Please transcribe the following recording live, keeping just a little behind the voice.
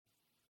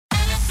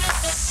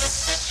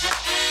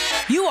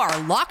You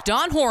are Locked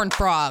On Horned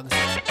Frogs,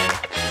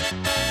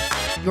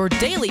 your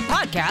daily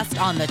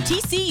podcast on the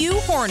TCU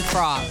Horned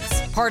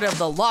Frogs, part of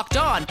the Locked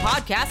On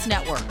Podcast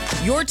Network,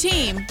 your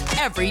team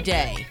every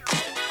day.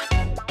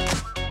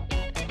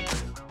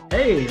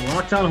 Hey,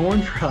 Locked On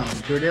Horned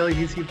Frogs, your daily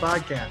TCU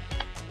podcast.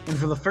 And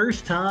for the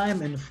first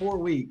time in 4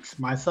 weeks,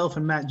 myself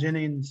and Matt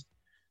Jennings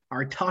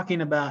are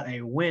talking about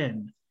a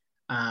win.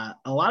 A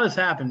lot has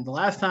happened. The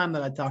last time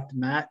that I talked to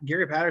Matt,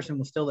 Gary Patterson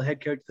was still the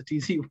head coach of the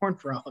TCU Horned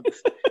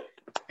Frogs.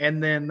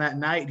 And then that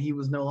night, he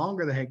was no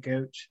longer the head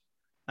coach.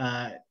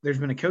 There's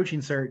been a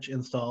coaching search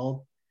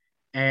installed,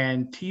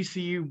 and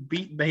TCU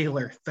beat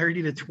Baylor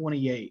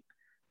 30-28.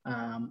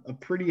 A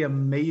pretty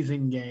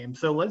amazing game.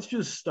 So let's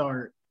just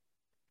start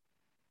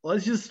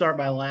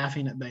by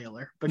laughing at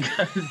Baylor,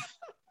 because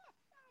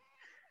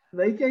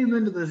they came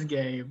into this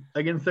game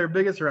against their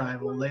biggest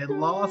rival. They had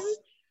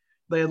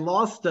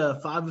lost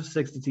 5 of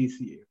 6 to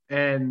TCU.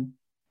 And,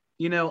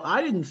 you know,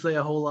 I didn't say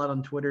a whole lot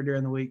on Twitter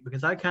during the week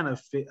because I kind of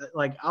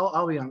like,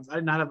 I'll be honest, I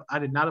did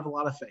not have a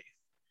lot of faith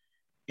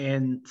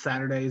in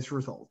Saturday's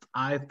result.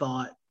 I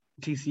thought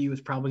TCU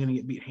was probably going to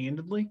get beat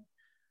handedly.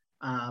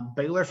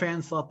 Baylor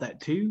fans thought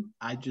that too.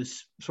 I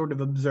just sort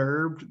of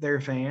observed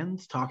their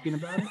fans talking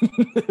about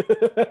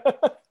it.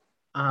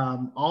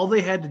 All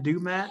they had to do,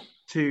 Matt,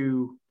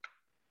 to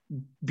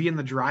be in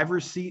the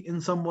driver's seat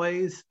in some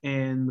ways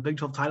in the Big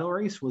 12 title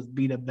race was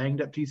beat a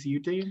banged-up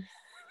TCU team.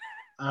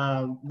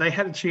 They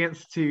had a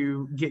chance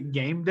to get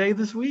game day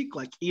this week,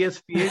 like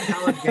ESPN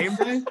College Game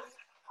Day,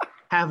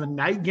 have a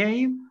night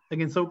game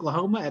against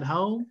Oklahoma at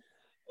home.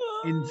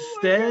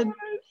 Instead,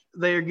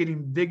 they are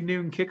getting big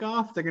noon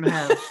kickoff. They're going to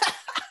have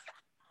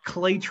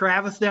Clay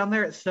Travis down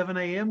there at 7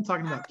 a.m.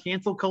 talking about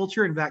cancel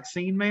culture and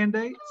vaccine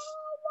mandates.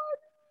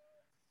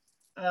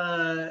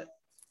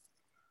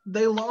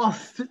 They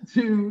lost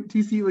to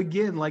TCU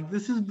again. Like,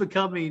 this is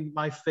becoming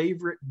my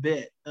favorite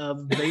bit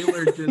of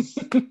Baylor just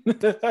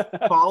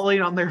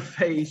falling on their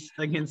face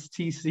against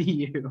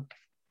TCU.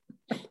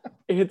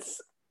 It's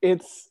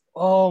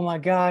oh my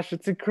gosh,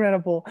 it's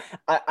incredible.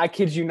 I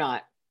kid you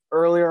not.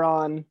 Earlier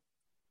on,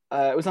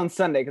 it was on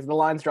Sunday because the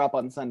lines drop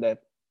on Sunday.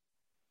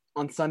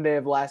 On Sunday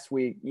of last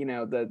week, you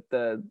know,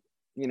 the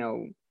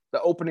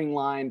opening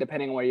line,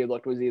 depending on where you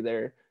looked, was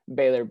either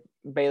Baylor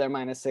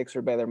 -6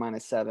 or Baylor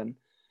 -7.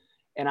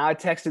 And I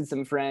texted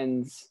some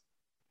friends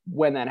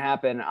when that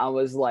happened. I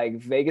was like,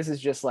 Vegas is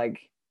just like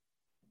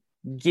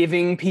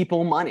giving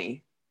people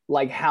money.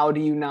 Like, how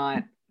do you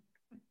not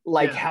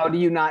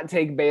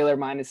take Baylor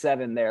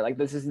 -7 there? Like,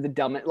 this is the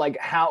dumbest, like,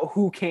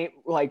 who came,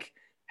 like,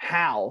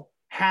 how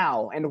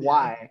and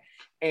why?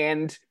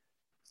 And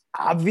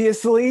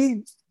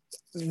obviously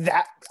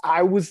that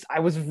I was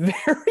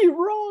very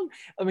wrong.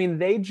 I mean,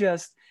 they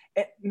just,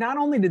 not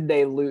only did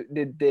they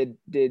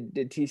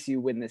did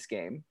TCU win this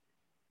game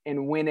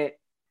and win it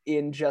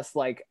in just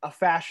like a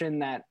fashion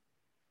that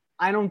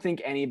I don't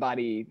think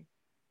anybody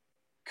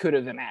could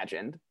have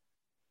imagined,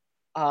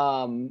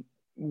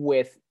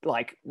 with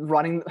like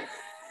running.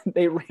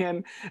 There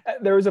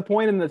was a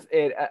point in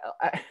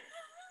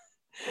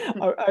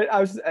I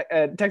was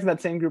texting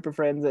that same group of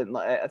friends, and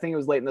I think it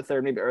was late in the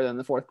third, maybe early in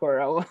the fourth quarter.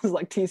 I was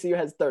like, TCU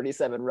has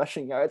 37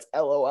 rushing yards,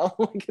 LOL.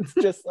 Like, it's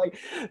just like,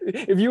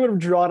 if you would have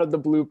drawn up the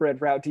blueprint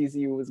for how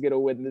TCU was going to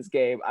win this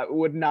game, I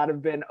would not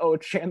have been,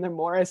 Chandler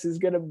Morris is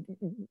going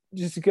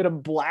to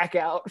black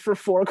out for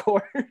 4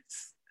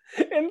 quarters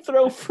and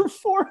throw for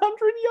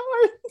 400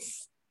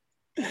 yards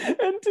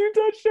and 2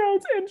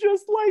 touchdowns and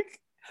just like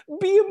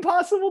be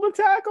impossible to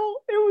tackle.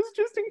 It was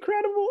just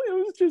incredible. It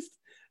was just,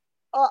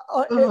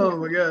 oh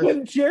my gosh!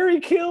 With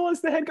Jerry Kill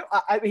as the head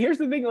coach, here's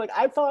the thing: like,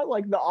 I thought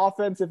like the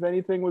offense, if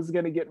anything, was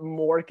going to get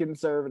more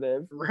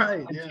conservative.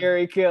 Right. Yeah.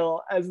 Jerry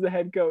Kill as the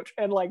head coach,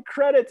 and like,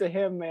 credit to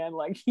him, man.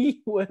 Like,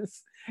 he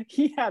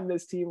had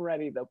this team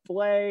ready to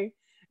play.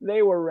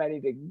 They were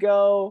ready to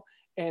go,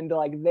 and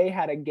like, they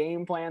had a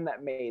game plan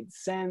that made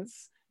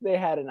sense. They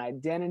had an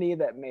identity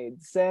that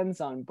made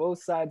sense on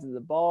both sides of the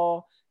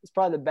ball. It's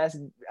probably the best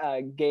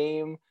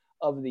game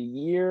of the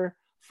year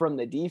from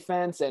the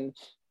defense. And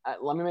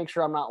let me make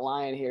sure I'm not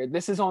lying here.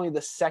 This is only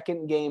the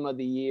second game of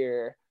the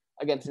year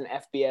against an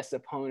FBS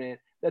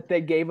opponent that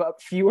they gave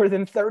up fewer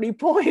than 30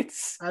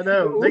 points. I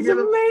know. It was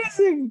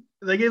amazing.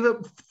 They gave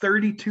up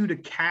 32 to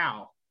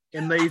Cal,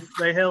 and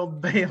they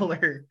held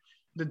Baylor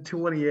to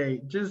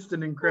 28. Just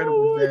an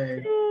incredible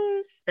day.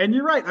 God. And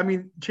you're right. I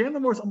mean, Chandler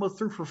Morris almost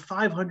threw for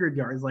 500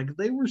 yards. Like,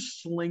 they were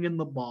slinging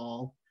the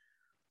ball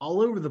all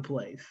over the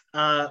place,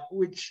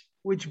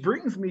 which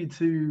brings me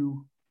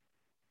to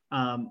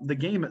the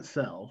game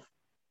itself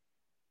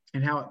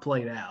and how it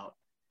played out.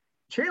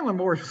 Chandler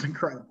Morris was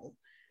incredible.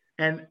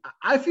 And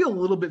I feel a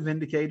little bit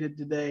vindicated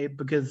today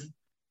because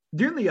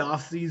during the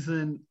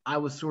offseason, I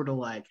was sort of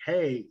like,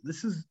 hey,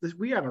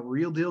 we have a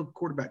real deal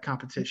quarterback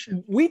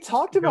competition. We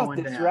talked about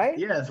this, down. right?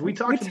 Yes, we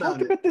talked about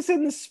this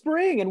in the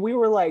spring, and we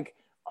were like,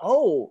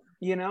 oh,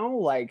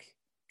 like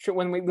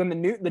when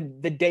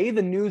the day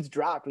the news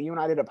dropped, you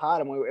and I did a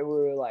pod, and we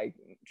were like,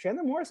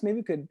 Chandler Morris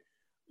maybe could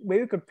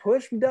maybe we could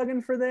push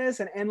Duggan for this.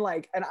 And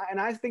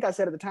I think I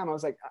said at the time, I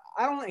was like,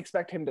 I don't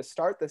expect him to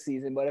start the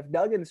season, but if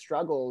Duggan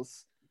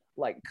struggles,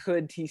 like,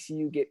 could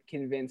TCU get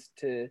convinced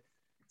to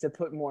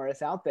put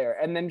Morris out there?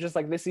 And then just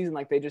like this season,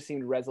 like they just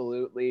seemed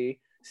resolutely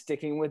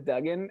sticking with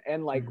Duggan.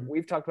 And like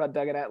we've talked about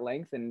Duggan at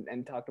length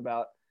and talked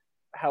about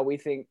how we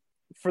think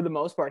for the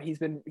most part he's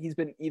been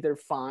either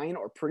fine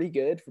or pretty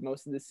good for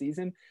most of the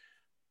season.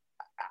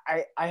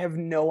 I have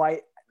no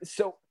idea.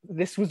 So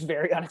this was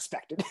very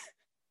unexpected.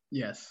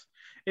 Yes,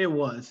 it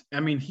was. I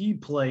mean, he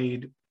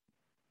played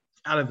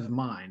out of his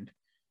mind.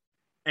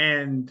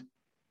 And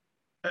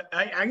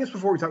I guess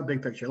before we talk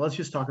big picture, let's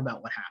just talk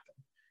about what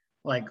happened.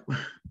 Like,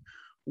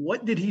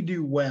 what did he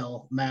do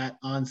well, Matt,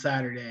 on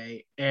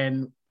Saturday?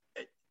 And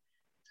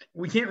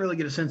we can't really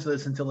get a sense of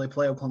this until they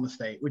play Oklahoma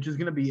State, which is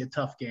going to be a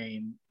tough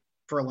game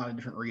for a lot of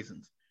different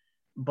reasons.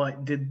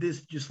 But did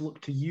this just look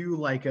to you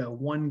like a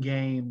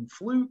one-game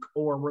fluke,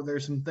 or were there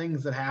some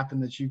things that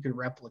happened that you could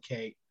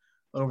replicate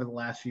over the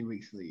last few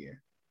weeks of the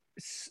year?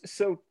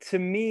 So to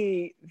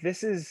me,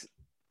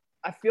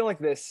 I feel like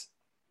this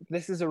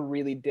is a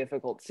really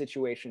difficult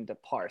situation to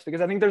parse,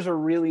 because I think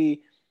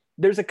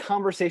there's a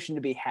conversation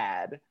to be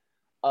had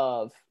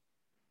of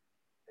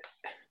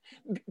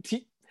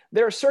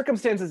there are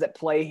circumstances at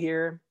play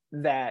here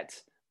that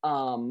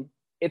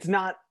it's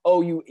not,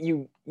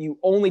 you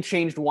only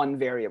changed one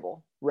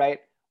variable, right?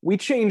 We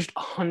changed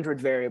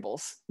 100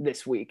 variables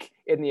this week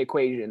in the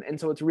equation. And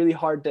so it's really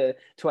hard to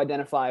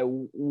identify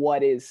what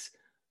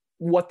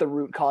the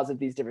root cause of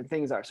these different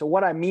things are. So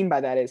what I mean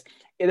by that is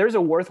there's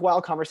a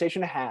worthwhile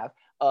conversation to have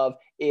of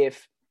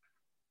if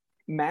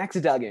Max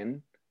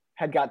Duggan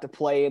had got to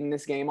play in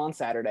this game on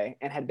Saturday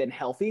and had been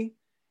healthy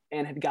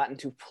and had gotten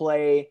to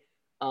play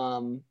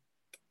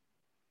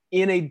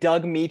in a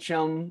Doug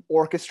Meacham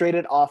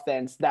orchestrated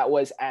offense that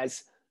was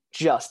as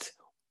just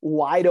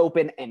wide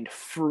open and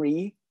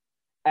free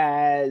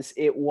as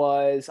it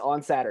was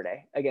on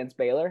Saturday against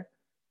Baylor,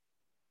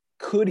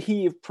 could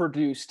he have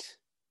produced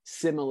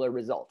similar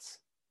results?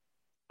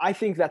 I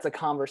think that's a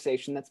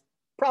conversation that's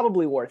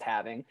probably worth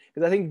having,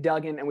 because I think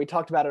Duggan, and we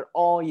talked about it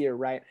all year,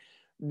 right?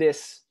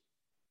 This,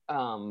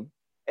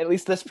 at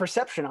least this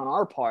perception on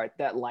our part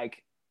that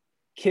like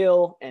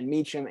Kill and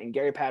Meacham and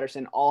Gary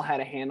Patterson all had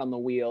a hand on the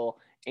wheel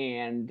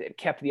and it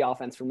kept the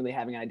offense from really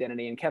having an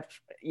identity and kept,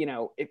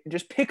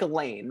 just pick a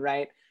lane,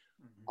 right?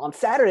 Mm-hmm. On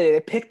Saturday,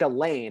 they picked a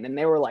lane and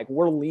they were like,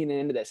 we're leaning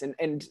into this.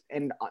 And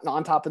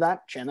on top of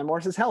that, Chandler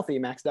Morris is healthy.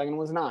 Max Duggan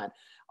was not.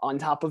 On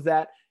top of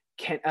that,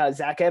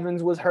 Zach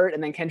Evans was hurt,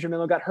 and then Kendra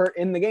Miller got hurt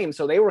in the game.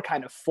 So they were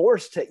kind of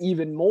forced to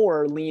even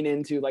more lean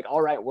into like,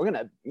 all right, we're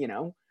going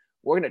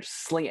to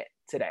just sling it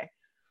today.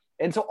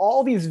 And so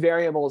all these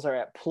variables are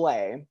at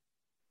play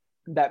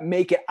that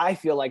make it, I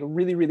feel like,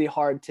 really, really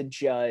hard to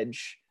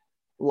judge,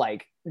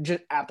 like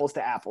just apples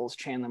to apples,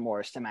 Chandler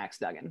Morris to Max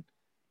Duggan.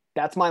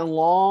 That's my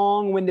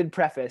long-winded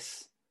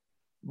preface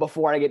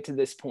before I get to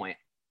this point.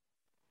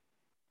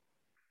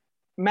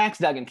 Max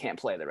Duggan can't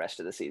play the rest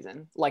of the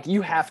season. Like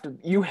you have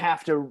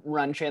to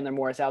run Chandler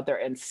Morris out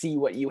there and see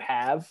what you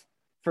have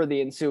for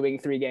the ensuing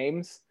 3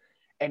 games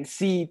and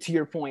see, to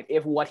your point,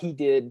 if what he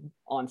did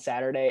on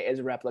Saturday is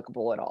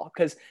replicable at all.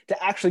 Because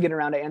to actually get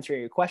around to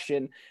answering your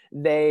question,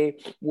 they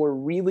were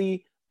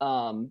really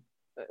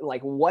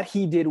like what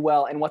he did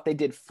well and what they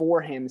did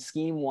for him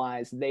scheme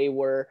wise. They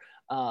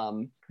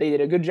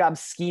did a good job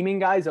scheming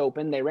guys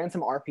open. They ran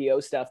some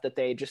RPO stuff that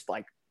they just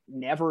like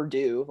never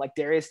do, like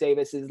Darius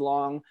Davis's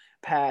long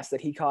pass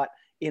that he caught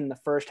in the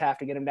first half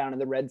to get him down in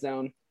the red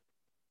zone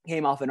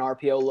came off an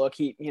RPO look.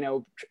 He,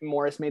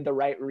 Morris made the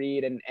right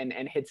read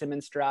and hits him in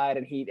stride,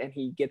 and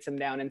he gets him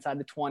down inside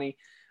the 20.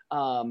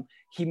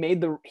 He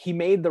made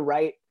the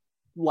right,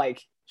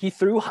 like he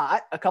threw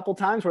hot a couple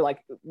times where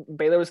like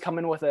Baylor was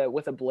coming with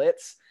a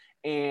blitz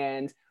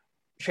and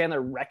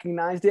Chandler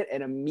recognized it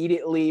and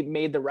immediately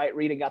made the right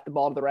read and got the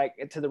ball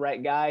to the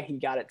right guy. He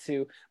got it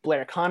to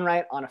Blair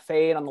Conwright on a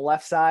fade on the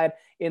left side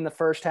in the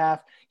first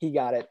half. He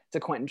got it to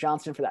Quentin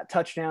Johnston for that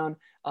touchdown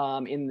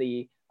in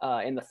the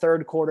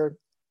third quarter,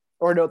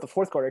 or no, the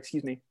fourth quarter,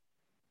 excuse me.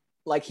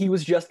 Like he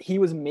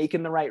was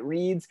making the right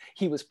reads.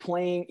 He was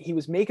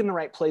making the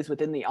right plays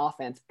within the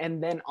offense.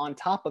 And then on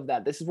top of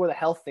that, this is where the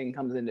health thing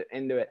comes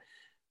into it.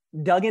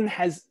 Duggan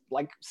has,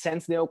 like,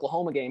 since the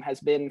Oklahoma game, has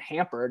been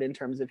hampered in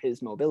terms of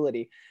his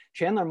mobility.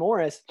 Chandler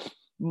Morris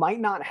might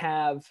not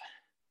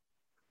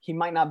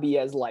be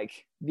as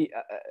like the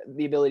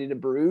ability to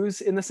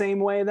bruise in the same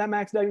way that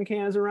Max Duggan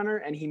can as a runner.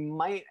 And he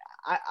might,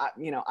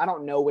 I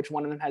don't know which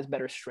one of them has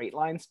better straight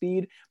line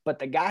speed, but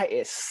the guy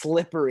is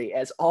slippery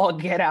as all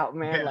get out,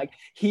 man. Yeah.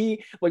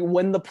 Like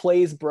when the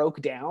plays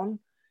broke down,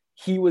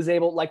 he was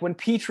able, like when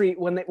Petrie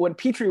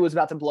was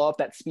about to blow up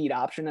that speed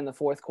option in the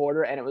fourth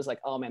quarter, and it was like,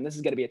 oh man, this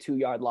is going to be a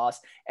 2-yard loss,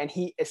 and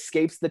he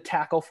escapes the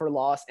tackle for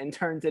loss and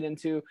turns it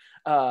into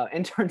a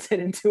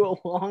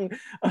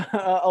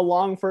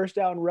long first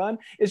down run.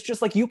 It's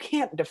just like you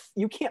can't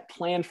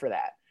plan for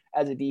that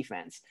as a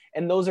defense,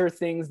 and those are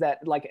things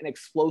that, like, an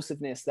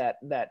explosiveness that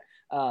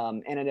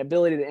and an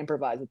ability to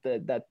improvise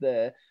that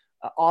the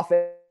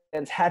offense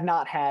had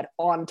not had,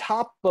 on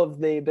top of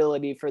the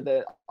ability for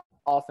the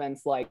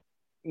offense, like,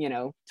 you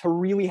know, to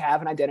really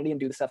have an identity and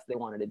do the stuff they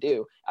wanted to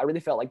do. I really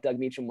felt like Doug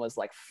Meacham was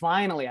like,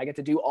 finally, I get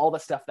to do all the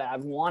stuff that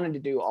I've wanted to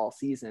do all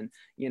season.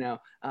 You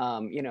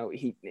know,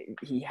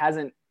 he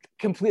hasn't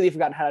completely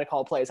forgotten how to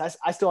call plays.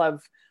 I still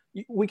have,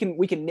 we can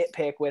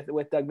nitpick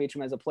with Doug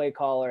Meacham as a play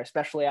caller,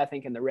 especially I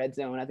think in the red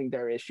zone. I think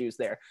there are issues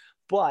there,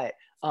 but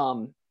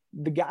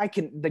the guy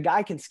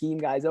can scheme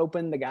guys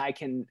open. The guy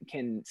can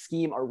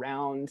scheme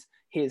around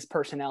his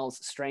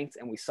personnel's strengths,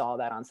 and we saw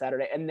that on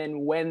Saturday. And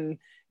then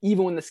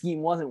even when the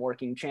scheme wasn't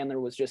working, Chandler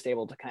was just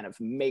able to kind of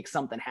make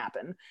something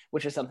happen,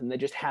 which is something they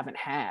just haven't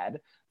had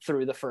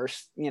through the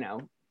first, you know,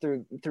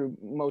 through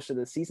most of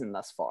the season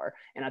thus far.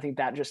 And I think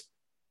that just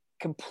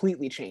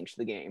completely changed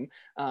the game,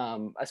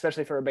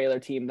 especially for a Baylor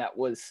team that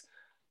was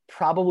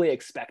probably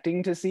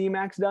expecting to see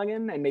Max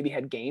Duggan and maybe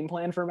had game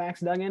plan for Max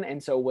Duggan.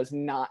 And so was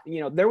not,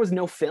 you know, there was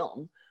no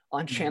film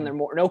on Chandler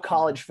Moore, no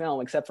college film,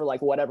 except for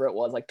like whatever it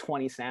was, like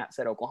 20 snaps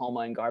at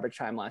Oklahoma in garbage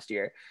time last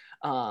year.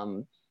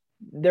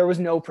 There was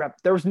no prep.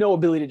 There was no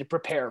ability to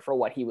prepare for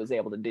what he was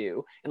able to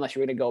do unless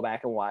you're going to go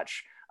back and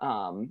watch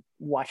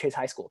his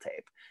high school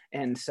tape.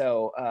 And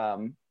so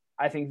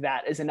I think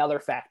that is another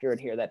factor in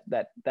here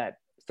that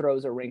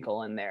throws a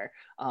wrinkle in there.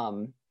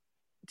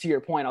 To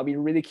your point, I'll be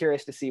really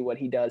curious to see what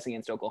he does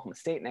against Oklahoma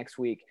State next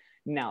week.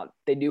 Now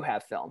they do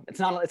have film. It's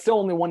still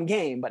only one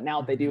game, but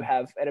now they do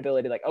have an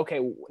ability, like, okay,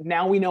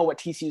 now we know what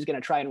TCU is going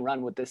to try and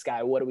run with this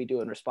guy. What do we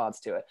do in response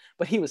to it?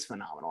 But he was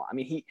phenomenal. I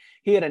mean,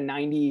 he had a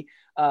 90.2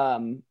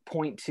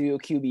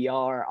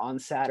 QBR on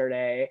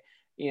Saturday.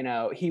 You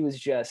know, he was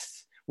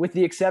just, with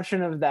the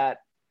exception of that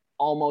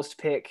almost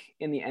pick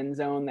in the end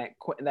zone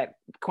that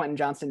Quentin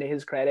Johnston, to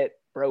his credit,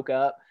 broke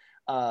up.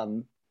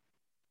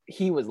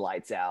 He was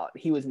lights out.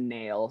 He was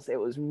nails. It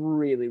was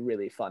really,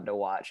 really fun to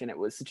watch. And it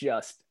was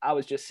just, I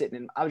was just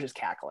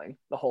cackling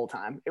the whole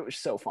time. It was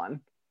so fun.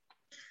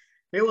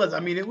 It was, I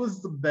mean, it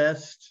was the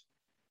best.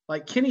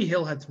 Like, Kenny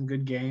Hill had some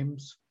good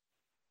games,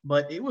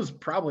 but it was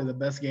probably the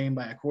best game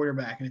by a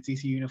quarterback in a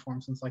TCU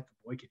uniform since like the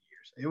Boykin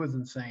years. It was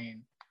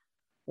insane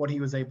what he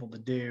was able to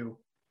do.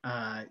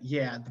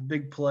 The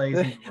big plays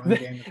in the run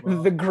game as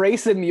well. The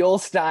Grayson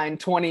Muehlstein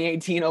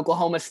 2018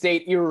 Oklahoma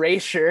State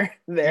erasure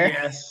there.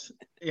 Yes.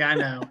 Yeah, I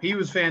know. He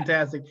was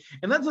fantastic.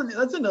 And that's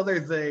another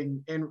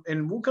thing.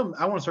 And we'll come –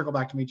 I want to circle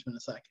back to Meacham in a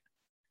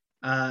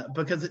second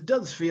because it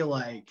does feel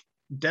like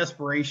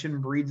desperation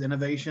breeds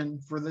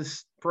innovation for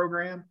this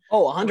program.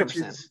 Oh,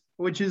 100%.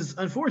 Which is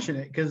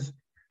unfortunate because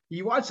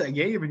you watch that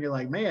game and you're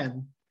like,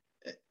 man,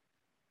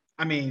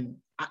 I mean,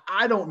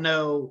 I don't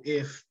know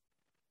if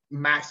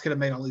Max could have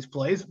made all these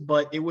plays,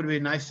 but it would have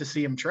been nice to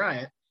see him try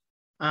it.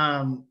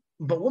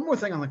 But one more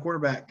thing on the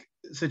quarterback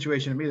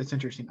situation to me that's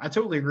interesting. I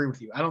totally agree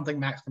with you. I don't think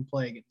Max can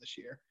play again this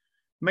year,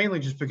 mainly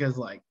just because,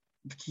 like,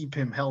 to keep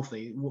him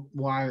healthy,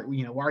 why are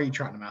you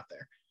trotting him out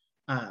there?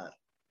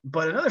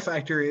 But another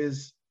factor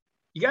is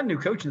you got a new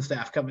coaching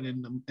staff coming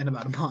in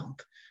about a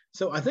month.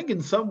 So I think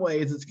in some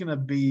ways it's going to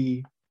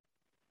be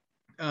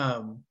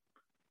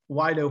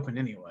wide open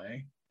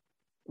anyway.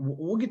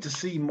 We'll get to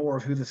see more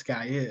of who this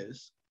guy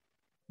is.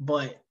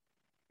 But,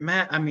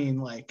 Matt, I mean,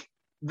 like,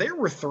 there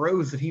were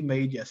throws that he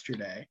made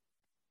yesterday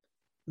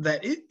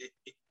that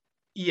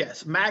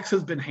yes, Max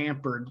has been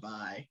hampered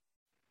by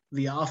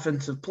the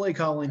offensive play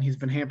calling. He's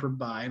been hampered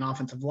by an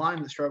offensive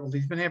line that struggled.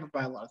 He's been hampered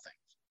by a lot of things.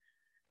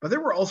 But there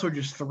were also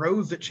just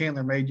throws that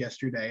Chandler made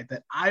yesterday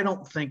that I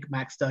don't think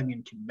Max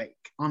Duggan can make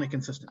on a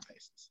consistent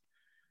basis.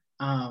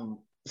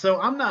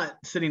 So I'm not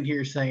sitting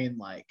here saying,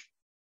 like,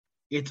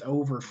 it's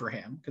over for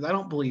him because I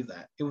don't believe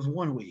that. It was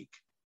 1 week.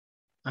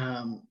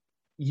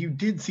 You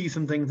did see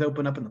some things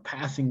open up in the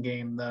passing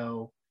game,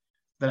 though,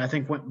 that I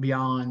think went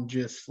beyond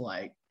just,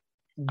 like,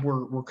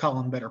 we're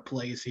calling better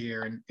plays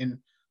here and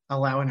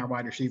allowing our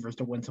wide receivers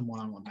to win some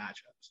one-on-one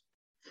matchups.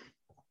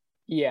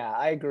 Yeah,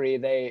 I agree.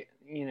 They,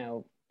 you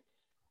know,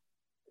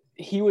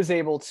 he was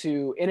able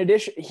to, in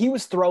addition, he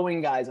was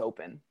throwing guys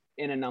open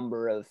in a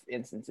number of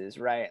instances,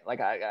 right? Like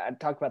I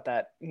talked about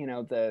that, you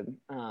know, the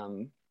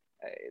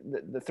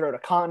throw to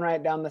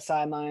Conrad down the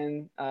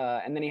sideline,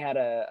 and then he had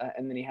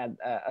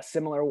a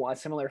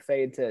similar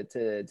fade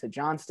to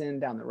Johnston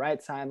down the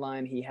right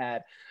sideline. He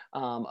had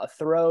a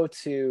throw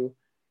to,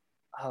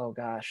 oh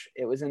gosh,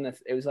 it was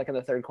like in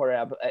the third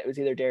quarter. It was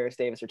either Darius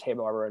Davis or Tay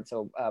Barber, and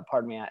so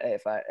pardon me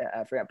if I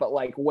forget. But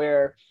like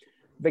where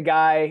the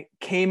guy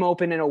came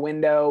open in a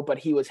window, but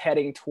he was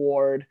heading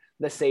toward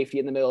the safety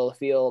in the middle of the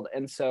field,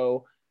 and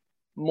so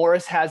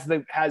Morris has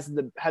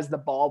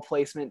the ball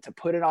placement to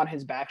put it on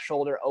his back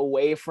shoulder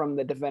away from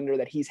the defender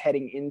that he's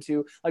heading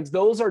into. Like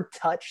those are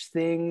touch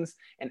things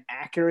and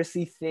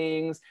accuracy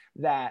things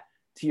that,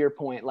 to your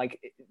point, like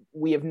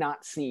we have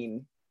not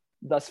seen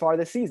thus far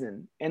this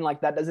season. And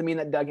like, that doesn't mean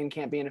that Duggan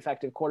can't be an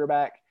effective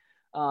quarterback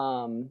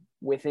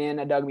within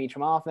a Doug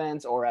Meacham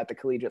offense or at the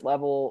collegiate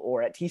level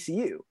or at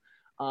TCU.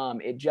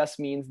 It just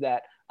means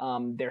that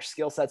their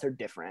skill sets are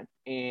different,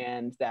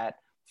 and that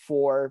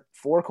for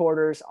 4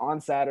 quarters on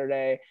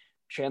Saturday,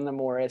 Chandler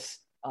Morris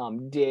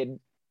did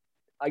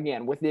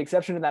again, with the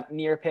exception of that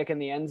near pick in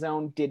the end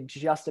zone, did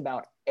just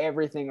about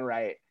everything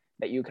right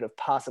that you could have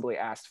possibly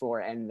asked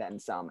for and then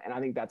some. And I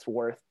think that's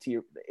worth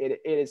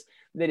it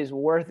is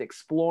worth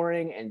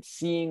exploring and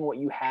seeing what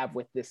you have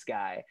with this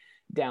guy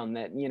down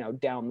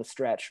the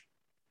stretch,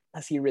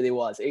 as he really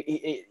was.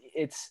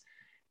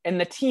 And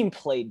the team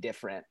played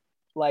different.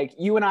 Like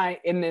you and I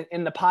in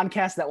the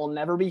podcast that will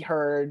never be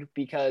heard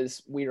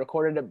because we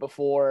recorded a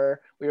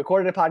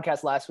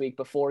podcast last week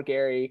before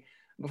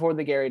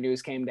the Gary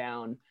news came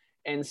down.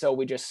 And so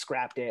we just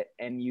scrapped it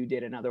and you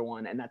did another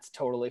one, and that's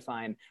totally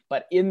fine.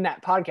 But in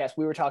that podcast,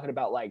 we were talking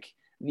about like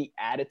the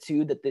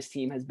attitude that this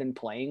team has been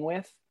playing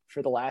with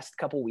for the last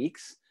couple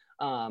weeks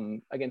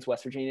against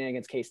West Virginia,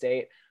 against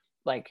K-State.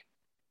 Like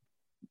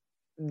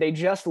they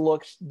just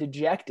looked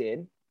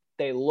dejected.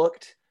 They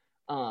looked,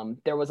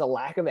 there was a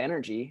lack of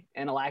energy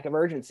and a lack of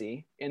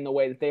urgency in the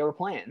way that they were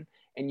playing.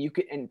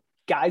 And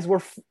guys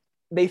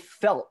they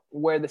felt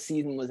where the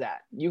season was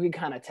at. You could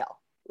kind of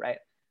tell, right?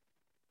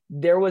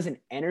 There was an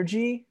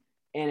energy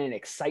and an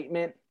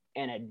excitement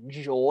and a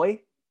joy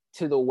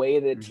to the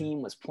way the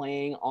team was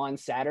playing on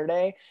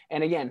Saturday.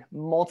 And again,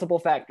 multiple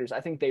factors.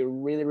 I think they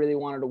really, really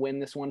wanted to win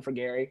this one for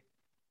Gary.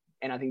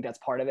 And I think that's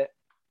part of it.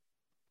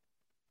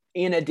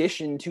 In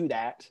addition to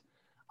that,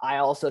 I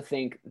also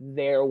think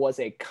there was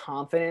a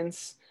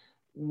confidence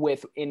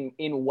in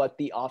what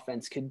the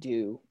offense could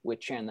do with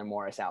Chandler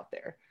Morris out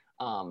there.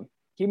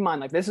 Keep in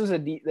mind, like this is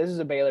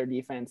a Baylor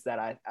defense that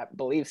I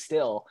believe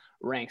still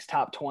ranks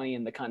top 20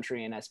 in the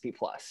country in SP+.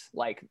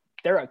 Like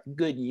they're a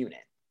good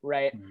unit,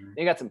 right? Mm-hmm.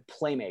 They got some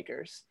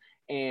playmakers,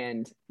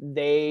 and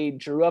they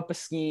drew up a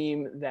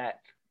scheme that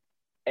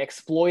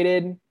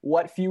exploited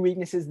what few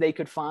weaknesses they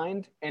could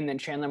find, and then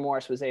Chandler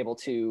Morris was able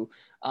to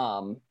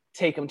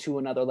take them to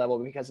another level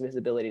because of his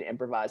ability to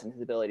improvise and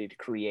his ability to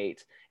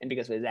create, and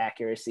because of his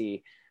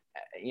accuracy.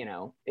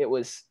 It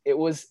was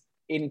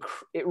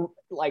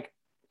like.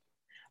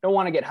 I don't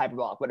want to get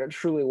hyperbolic, but it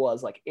truly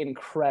was like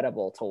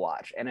incredible to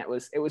watch. And it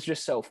was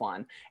just so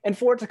fun. And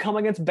for it to come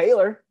against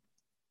Baylor,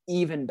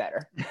 even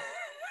better.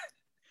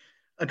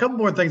 A couple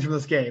more things from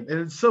this game.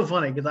 And it's so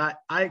funny because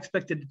I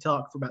expected to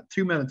talk for about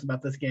 2 minutes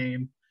about this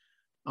game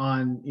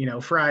on,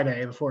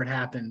 Friday before it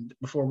happened,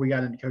 before we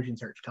got into coaching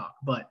search talk.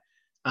 But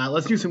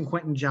let's do some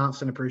Quentin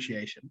Johnston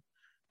appreciation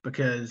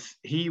because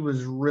he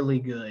was really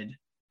good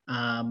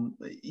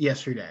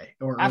yesterday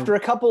after a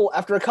couple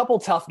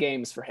tough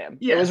games for him.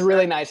 Yes, it was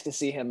really nice to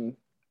see him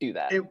do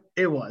that.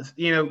 It was,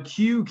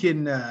 Q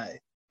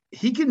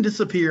he can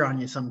disappear on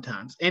you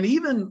sometimes. And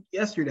even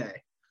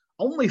yesterday,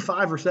 only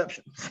 5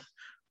 receptions,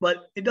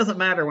 but it doesn't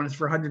matter when it's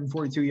for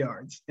 142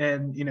 yards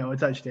and, a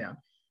touchdown.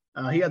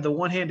 He had the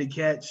one-handed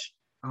catch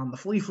on the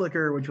flea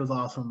flicker, which was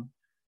awesome.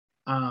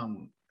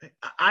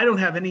 I don't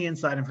have any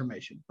inside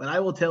information, but I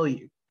will tell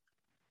you,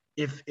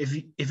 if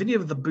any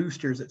of the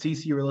boosters at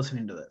TCU are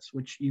listening to this,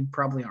 which you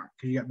probably aren't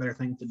because you got better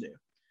things to do,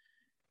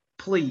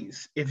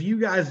 please, if you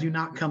guys do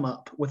not come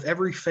up with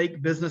every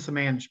fake business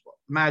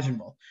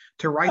imaginable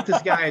to write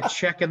this guy a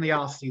check in the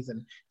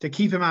offseason to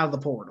keep him out of the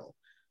portal,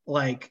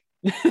 like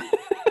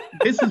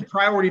this is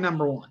priority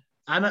number one.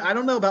 I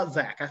don't know about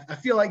Zach. I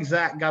feel like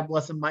Zach, God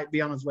bless him, might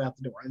be on his way out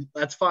the door.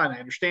 That's fine. I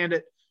understand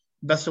it.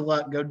 Best of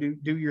luck. Go do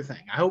your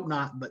thing. I hope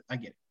not, but I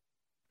get it.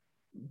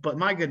 But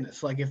my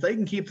goodness, like if they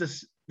can keep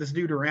this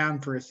dude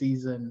around for a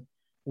season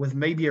with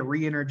maybe a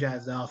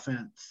re-energized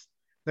offense,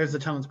 there's a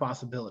ton of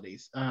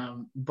possibilities.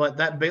 But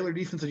that Baylor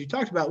defense that you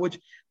talked about, which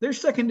their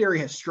secondary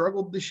has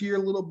struggled this year a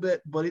little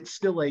bit, but it's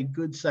still a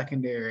good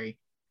secondary.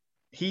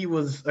 He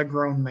was a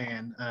grown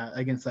man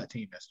against that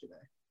team yesterday.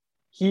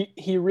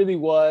 He really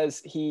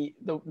was.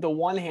 The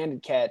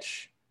one-handed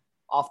catch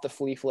off the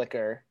flea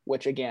flicker,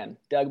 which again,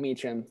 Doug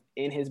Meacham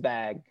in his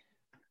bag,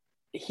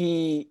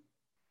 he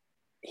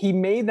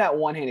made that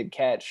one-handed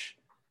catch.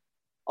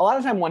 A lot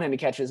of time one-handed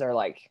catches are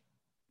like,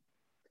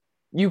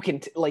 you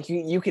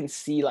can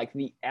see like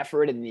the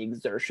effort and the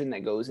exertion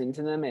that goes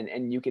into them.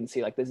 And you can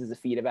see like, this is a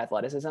feat of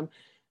athleticism.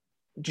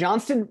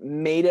 Johnston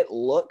made it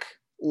look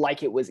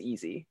like it was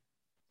easy.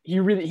 He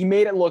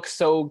made it look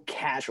so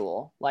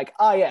casual. Like,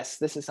 oh yes,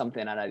 this is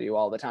something that I do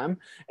all the time.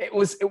 It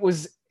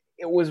was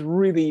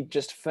really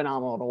just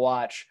phenomenal to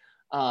watch.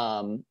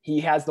 He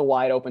has the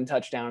wide open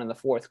touchdown in the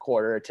fourth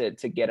quarter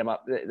to get him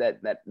up.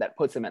 That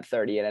puts him at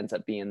 30. It ends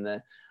up being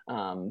the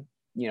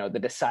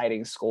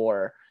deciding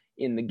score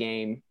in the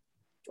game.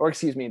 Or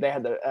excuse me, they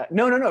had the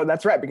no,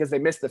 that's right, because they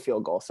missed the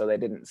field goal, so they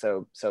didn't.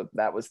 So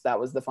that was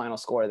the final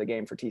score of the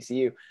game for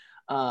TCU.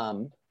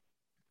 Caught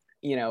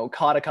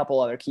a couple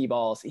other key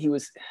balls.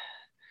 He's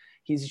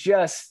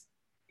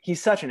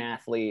such an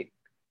athlete.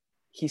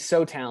 He's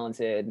so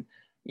talented.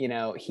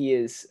 He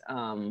is.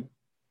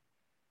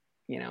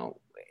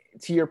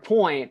 To your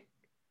point, in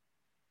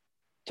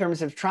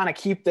terms of trying to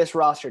keep this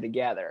roster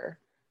together,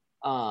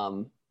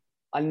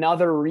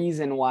 another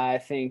reason why I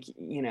think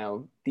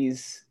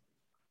these.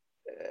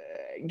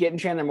 Getting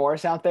Chandler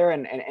Morris out there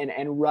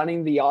and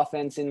running the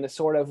offense in the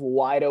sort of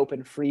wide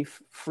open,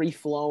 free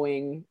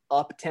flowing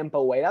up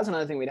tempo way. That's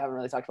another thing we haven't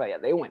really talked about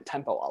yet. They went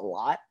tempo a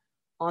lot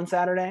on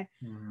Saturday.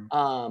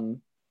 Mm-hmm.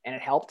 And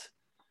it helped.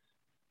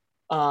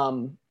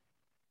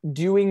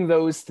 Doing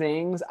those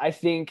things, I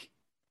think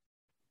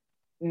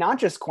not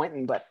just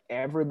Quentin, but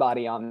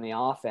everybody on the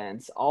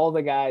offense, all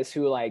the guys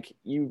who like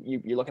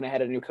you're looking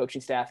ahead at a new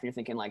coaching staff and you're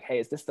thinking like, hey,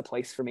 is this the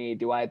place for me?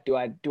 Do I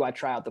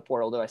try out the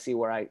portal? Do I see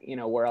where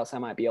where else I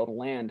might be able to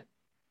land?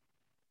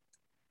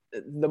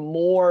 The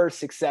more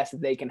success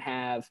that they can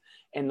have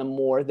and the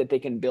more that they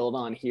can build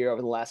on here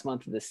over the last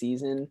month of the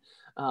season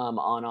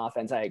on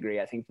offense, I agree.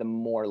 I think the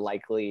more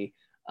likely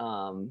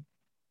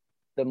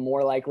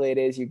it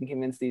is you can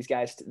convince these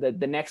guys the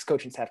next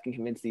coaching staff can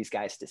convince these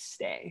guys to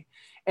stay.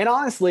 And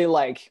honestly,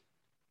 like,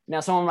 now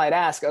someone might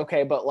ask,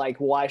 okay, but like,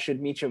 why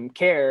should Meacham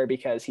care?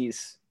 Because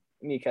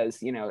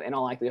in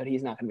all likelihood,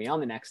 he's not going to be on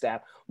the next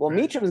staff. Well, right.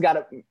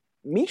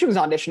 Meacham's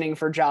auditioning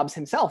for jobs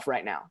himself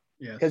right now.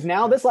 Because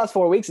now this last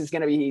 4 weeks is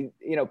going to be,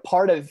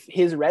 part of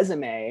his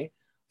resume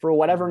for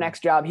whatever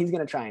next job he's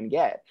going to try and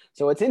get.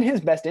 So it's in his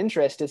best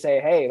interest to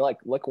say, hey, like,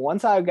 look,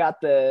 once I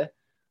got the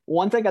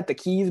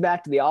keys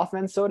back to the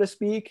offense, so to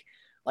speak,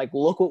 like,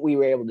 look what we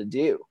were able to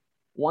do.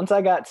 Once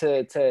I got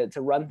to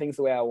run things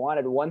the way I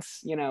wanted,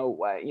 once,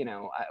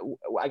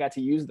 I got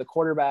to use the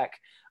quarterback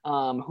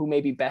who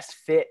maybe best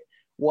fit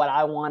what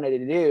I wanted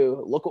to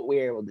do, look what we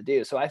were able to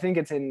do. So I think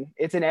it's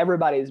in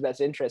everybody's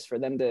best interest for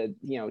them to,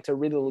 to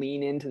really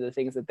lean into the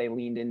things that they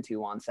leaned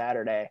into on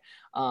Saturday.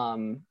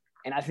 And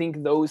I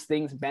think those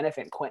things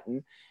benefit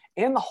Quentin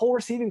and the whole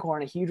receiving core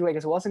in a huge way,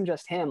 because it wasn't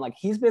just him. Like,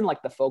 he's been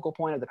like the focal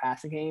point of the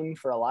passing game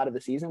for a lot of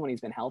the season when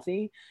he's been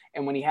healthy.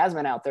 And when he has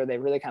been out there, they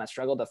really kind of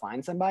struggled to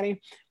find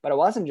somebody, but it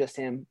wasn't just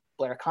him.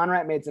 Blair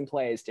Conrad made some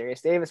plays.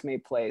 Darius Davis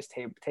made plays.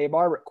 Tay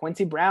Barber,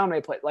 Quincy Brown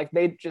made plays. Like,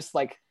 they just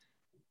like,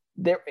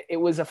 it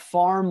was a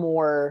far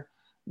more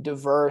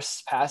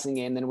diverse passing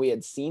game than we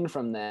had seen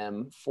from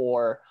them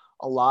for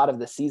a lot of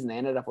the season. They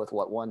ended up with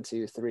 1,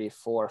 2, 3,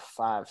 4,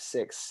 5,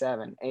 6,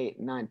 7, 8,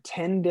 9,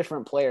 10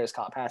 different players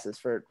caught passes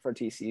for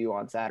TCU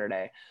on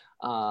Saturday.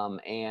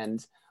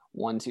 And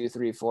 1, 2,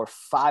 3, 4,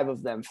 5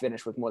 of them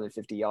finished with more than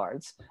 50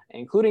 yards,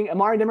 including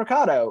Amari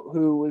DeMercado,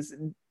 who was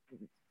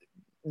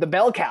the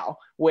bell cow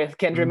with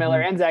Kendre Miller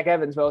and Zach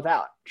Evans both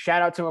out.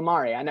 Shout out to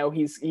Amari. I know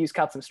he's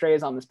cut some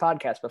strays on this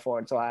podcast before,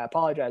 and so I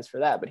apologize for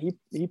that, but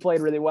he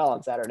played really well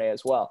on Saturday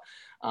as well.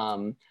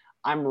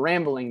 I'm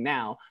rambling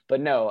now,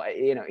 but no,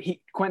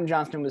 Quentin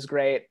Johnston was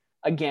great.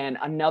 Again,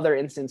 another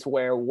instance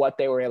where what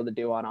they were able to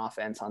do on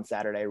offense on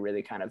Saturday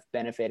really kind of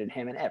benefited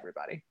him and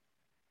everybody.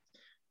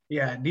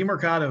 Yeah,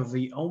 DeMercado,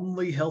 the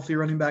only healthy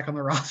running back on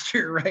the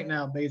roster right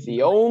now, basically.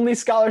 The only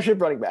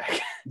scholarship running back.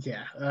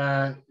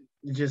 Yeah,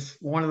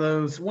 just one of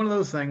those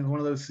things, one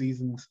of those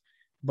seasons.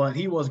 But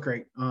he was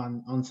great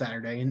on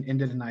Saturday and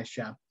did a nice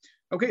job.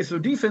 Okay, so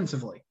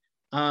defensively,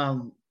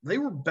 they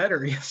were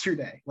better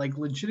yesterday, like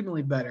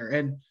legitimately better.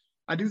 And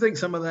I do think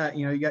some of that,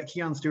 you got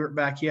Keon Stewart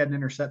back. He had an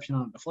interception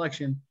on a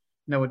deflection.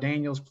 Noah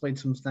Daniels played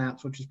some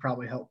snaps, which is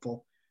probably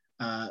helpful.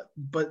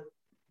 But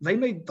they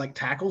made like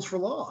tackles for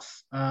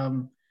loss.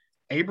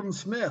 Abram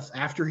Smith,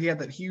 after he had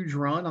that huge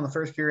run on the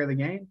first carry of the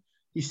game,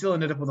 he still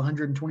ended up with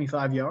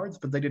 125 yards,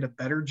 but they did a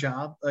better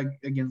job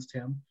against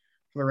him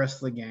for the rest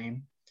of the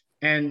game.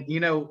 And,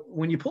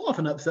 when you pull off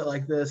an upset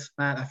like this,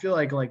 Matt, I feel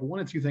like one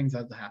of two things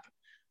has to happen.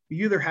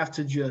 You either have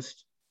to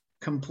just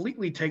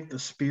completely take the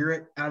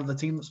spirit out of the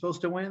team that's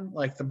supposed to win,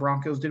 like the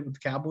Broncos did with the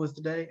Cowboys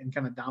today, and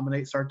kind of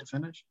dominate start to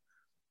finish.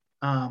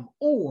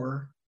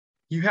 Or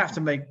you have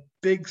to make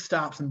big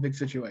stops in big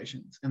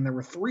situations. And there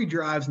were 3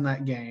 drives in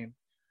that game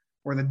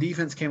where the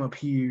defense came up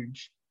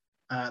huge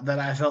that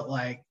I felt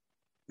like,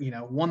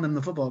 won them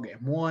the football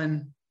game.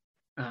 One,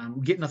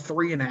 getting a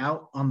 3 and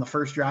out on the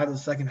first drive of the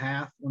second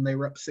half when they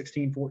were up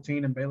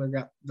 16-14 and Baylor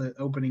got the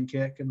opening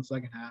kick in the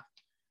second half.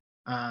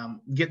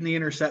 Getting the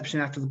interception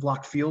after the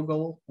blocked field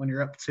goal when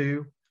you're up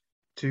 2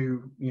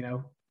 to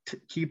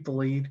keep the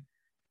lead.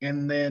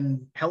 And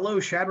then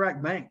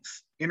Shadrach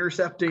Banks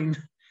intercepting,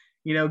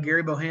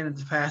 Gary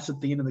Bohannon's pass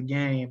at the end of the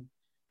game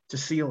to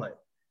seal it.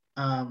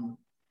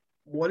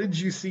 What did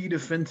you see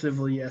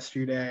defensively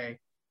yesterday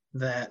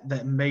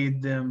that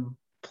made them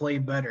play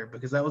better?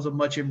 Because that was a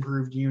much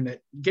improved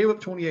unit. Gave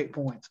up 28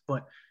 points,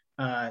 but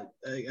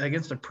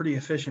against a pretty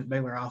efficient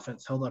Baylor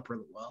offense, held up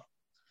really well.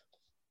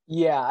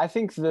 Yeah, I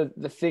think the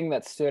thing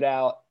that stood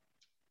out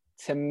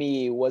to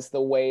me was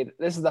the way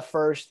this is the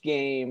first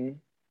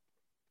game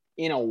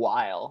in a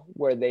while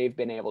where they've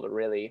been able to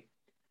really,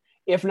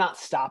 if not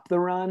stop the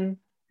run,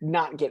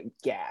 not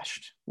get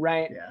gashed,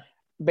 right? Yeah.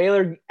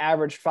 Baylor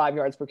averaged 5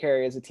 yards per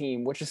carry as a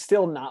team, which is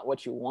still not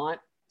what you want,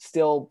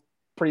 still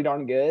pretty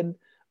darn good.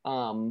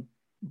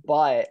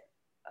 But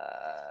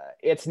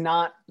it's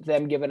not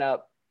them giving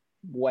up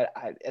what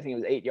I think it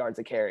was 8 yards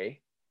a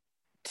carry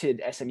to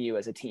SMU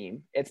as a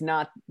team. It's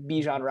not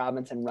Bijan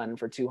Robinson running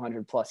for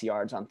 200 plus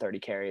yards on 30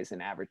 carries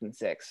and averaging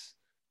 6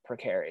 per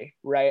carry,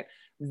 right?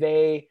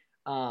 They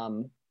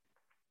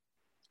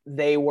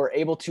were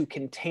able to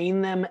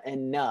contain them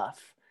enough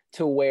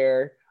to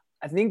where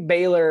I think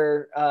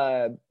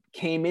Baylor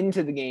came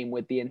into the game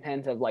with the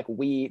intent of like,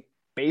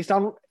 based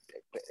on,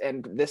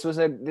 and this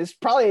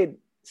probably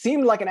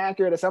seemed like an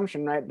accurate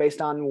assumption, right?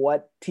 Based on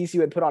what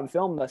TCU had put on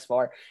film thus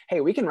far.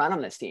 Hey, we can run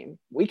on this team.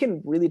 We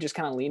can really just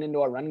kind of lean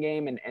into our run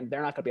game and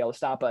they're not going to be able to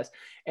stop us.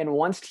 And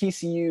once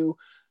TCU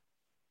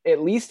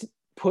at least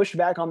pushed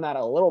back on that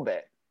a little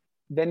bit,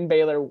 then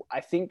Baylor, I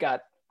think,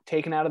 got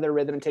taken out of their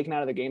rhythm and taken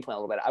out of their game plan a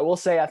little bit. I will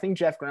say, I think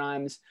Jeff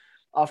Grimes,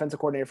 offensive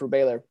coordinator for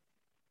Baylor,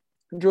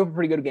 drew up a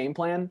pretty good game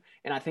plan.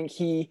 And I think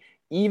he,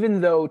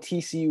 even though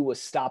TCU was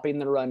stopping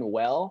the run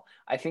well,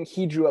 I think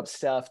he drew up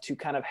stuff to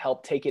kind of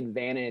help take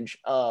advantage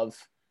of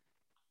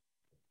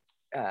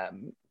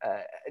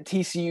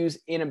TCU's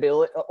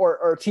inability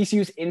or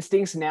TCU's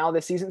instincts now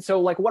this season. So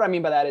like what I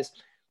mean by that is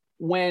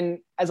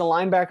when, as a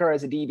linebacker or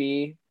as a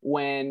DB,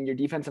 when your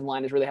defensive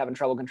line is really having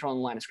trouble controlling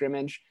the line of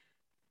scrimmage,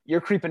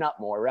 you're creeping up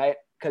more, right?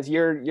 Because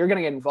you're going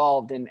to get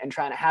involved in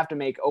trying to have to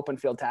make open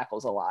field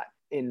tackles a lot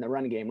in the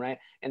run game, right?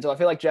 And so I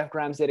feel like Jeff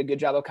Grimes did a good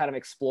job of kind of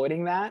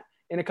exploiting that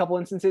in a couple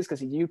instances, because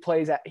he used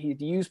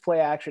play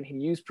action, he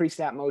used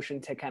pre-snap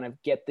motion to kind of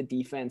get the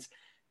defense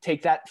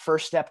take that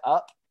first step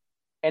up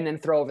and then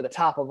throw over the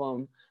top of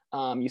them.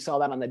 You saw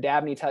that on the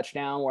Dabney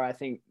touchdown where I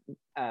think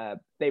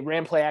they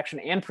ran play action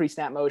and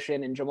pre-snap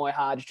motion, and Jamoy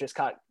Hodge just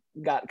got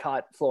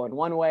caught flowing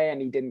one way and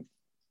he didn't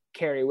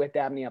carry with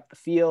Dabney up the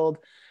field.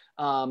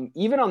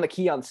 Even on the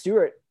Keon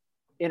Stewart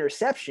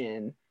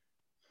interception,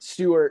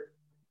 Stewart,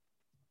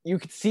 you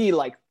could see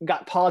like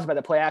got paused by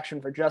the play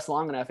action for just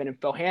long enough. And if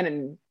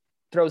Bohannon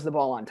throws the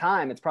ball on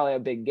time, it's probably a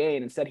big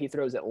gain. Instead, he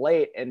throws it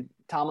late and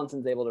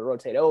Tomlinson's able to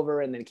rotate over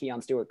and then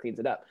Keon Stewart cleans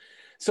it up.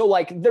 So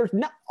like, there's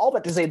not all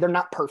that to say, they're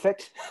not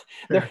perfect.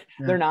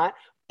 They're not,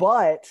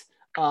 but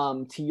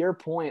to your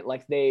point,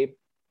 like they,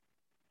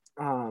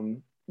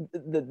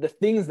 the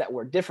things that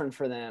were different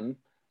for them,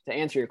 to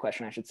answer your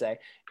question, I should say,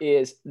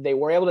 is they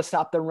were able to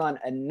stop the run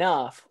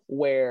enough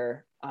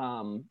where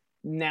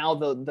now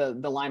the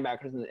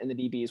linebackers and the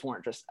DBs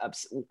weren't just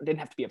didn't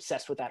have to be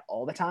obsessed with that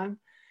all the time.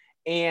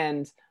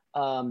 And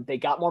they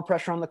got more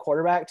pressure on the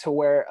quarterback to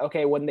where,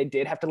 okay, when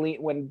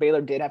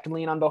Baylor did have to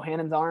lean on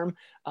Bohannon's arm,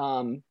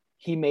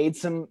 he made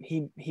some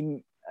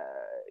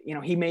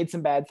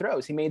bad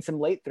throws. He made some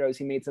late throws.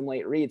 He made some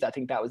late reads. I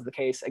think that was the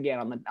case again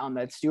on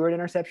the Stewart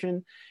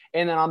interception.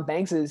 And then on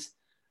Banks's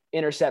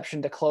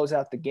interception to close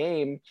out the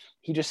game,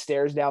 he just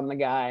stares down the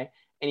guy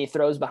and he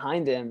throws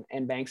behind him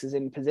and Banks is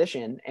in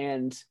position.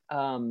 And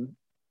and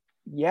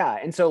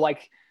so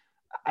like,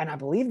 and I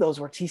believe those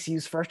were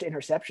TCU's first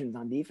interceptions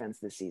on defense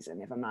this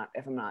season. If I'm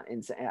not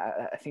insane,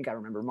 I think I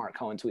remember Mark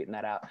Cohen tweeting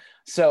that out.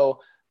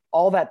 So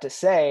all that to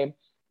say,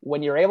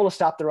 when you're able to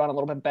stop the run a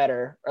little bit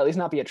better, or at least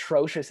not be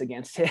atrocious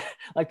against it,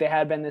 like they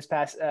had been this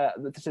past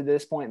to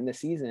this point in the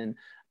season,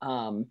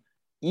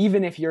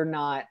 even if you're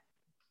not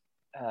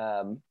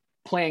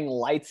playing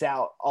lights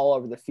out all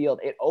over the field,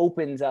 it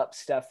opens up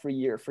stuff for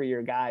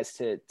your guys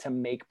to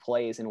make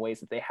plays in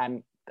ways that they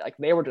hadn't. Like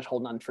they were just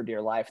holding on for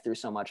dear life through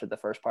so much of the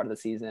first part of the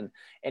season.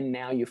 And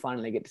now you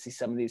finally get to see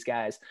some of these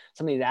guys,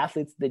 some of these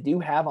athletes that do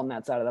have on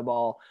that side of the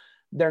ball.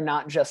 They're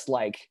not just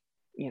like,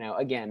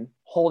 again,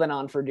 holding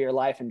on for dear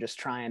life and just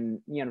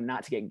trying,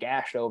 not to get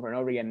gashed over and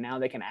over again. Now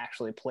they can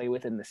actually play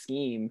within the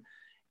scheme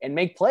and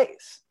make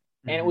plays.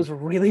 And it was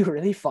really,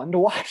 really fun to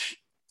watch.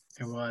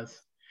 It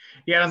was.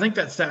 Yeah, I think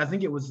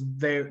it was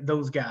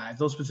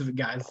those specific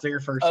guys, their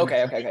first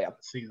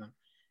season.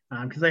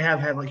 Because they have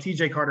had like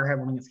TJ Carter had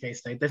one against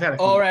K-State. They've had a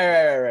few. Oh,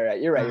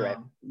 right. You're right.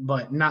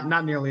 But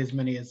not nearly as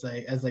many as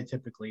they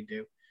typically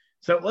do.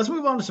 So let's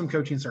move on to some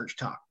coaching search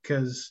talk,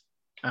 because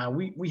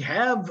we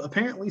have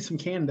apparently some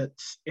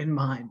candidates in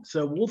mind.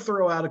 So we'll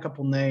throw out a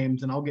couple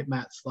names and I'll get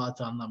Matt's thoughts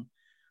on them.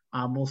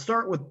 We'll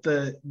start with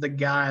the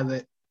guy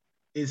that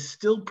is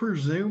still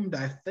presumed,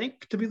 I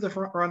think, to be the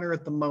front runner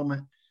at the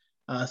moment.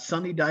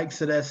 Sonny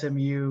Dykes at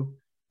SMU.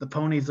 The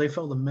Ponies, they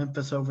fell to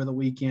Memphis over the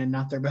weekend.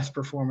 Not their best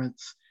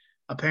performance.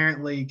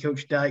 Apparently,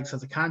 Coach Dykes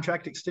has a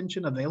contract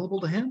extension available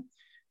to him.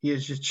 He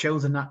has just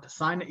chosen not to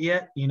sign it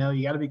yet. You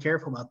got to be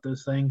careful about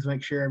those things.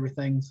 Make sure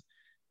everything's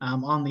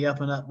on the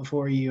up and up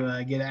before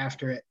you get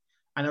after it.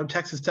 I know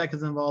Texas Tech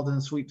is involved in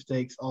the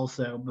sweepstakes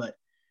also, but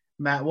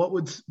Matt, what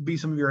would be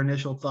some of your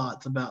initial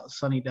thoughts about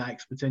Sonny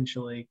Dykes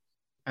potentially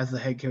as the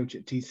head coach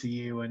at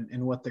TCU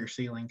and what their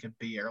ceiling could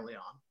be early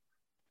on?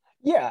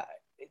 Yeah,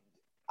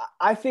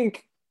 I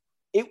think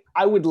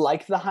I would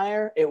like the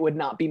hire. It would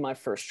not be my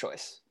first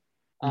choice.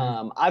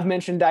 I've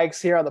mentioned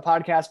Dykes here on the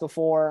podcast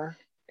before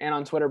and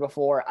on Twitter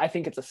before. I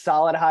think it's a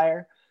solid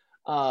hire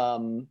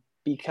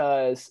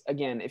because,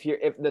 again, if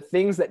the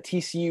things that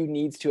TCU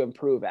needs to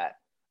improve at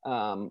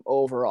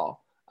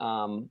overall,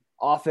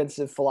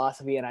 offensive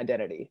philosophy and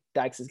identity,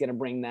 Dykes is going to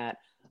bring that.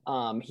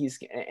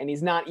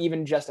 He's not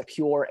even just a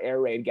pure air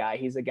raid guy.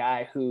 He's a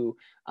guy who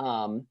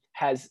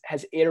has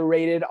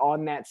iterated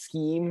on that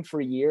scheme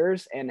for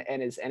years and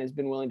has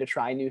been willing to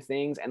try new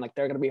things. And like,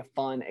 they're going to be a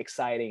fun,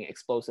 exciting,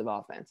 explosive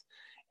offense.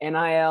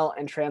 NIL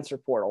and transfer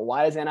portal.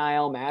 Why does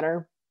NIL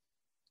matter?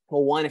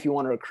 Well, one, if you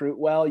want to recruit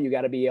well, you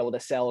got to be able to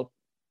sell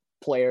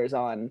players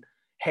on,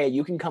 hey,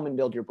 you can come and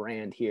build your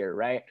brand here,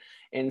 right?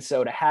 And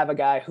so to have a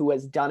guy who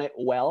has done it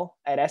well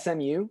at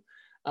SMU,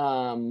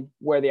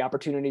 where the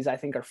opportunities I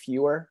think are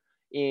fewer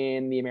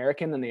in the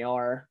American than they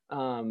are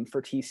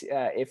for TC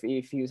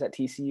if he was at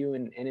TCU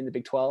and in the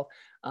Big 12.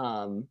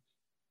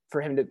 For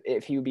him to,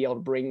 if he would be able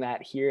to bring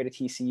that here to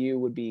TCU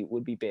would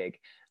be big.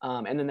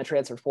 And then the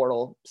transfer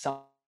portal, some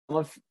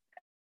of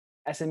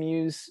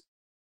SMU's,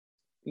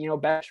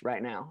 best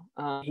right now.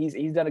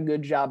 He's done a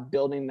good job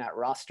building that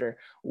roster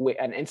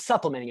and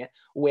supplementing it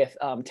with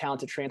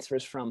talented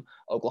transfers from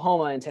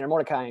Oklahoma and Tanner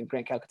Mordecai and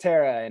Grant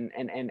Calcaterra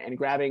and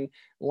grabbing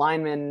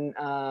linemen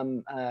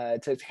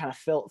to kind of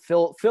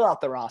fill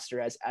out the roster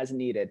as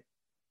needed.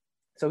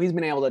 So he's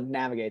been able to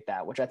navigate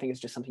that, which I think is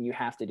just something you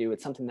have to do.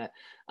 It's something that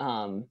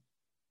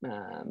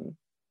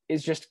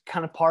is just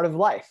kind of part of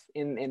life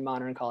in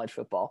modern college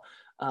football.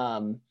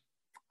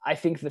 I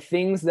think the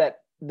things that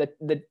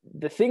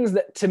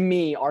to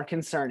me are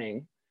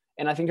concerning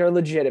and I think are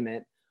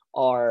legitimate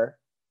are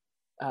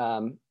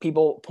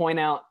people point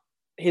out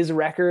his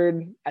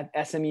record at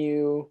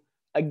SMU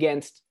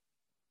against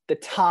the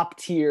top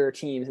tier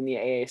teams in the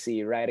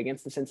AAC, right?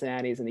 Against the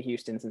Cincinnatis and the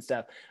Houstons and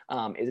stuff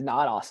is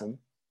not awesome.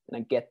 And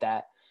I get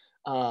that.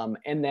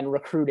 And then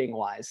recruiting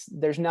wise,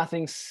 there's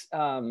nothing,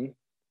 SMU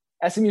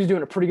is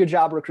doing a pretty good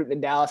job recruiting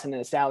in Dallas and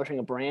establishing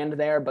a brand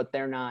there, but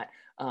they're not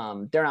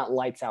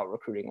lights out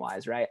recruiting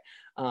wise, right?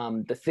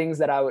 The things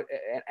that I would,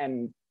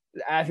 and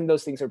I think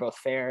those things are both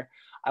fair.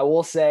 I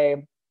will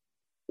say,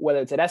 whether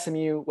it's at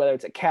SMU, whether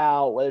it's at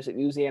Cal, whether it's at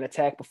Louisiana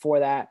Tech before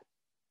that,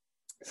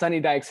 Sonny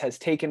Dykes has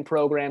taken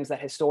programs that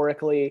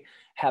historically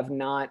have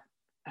not,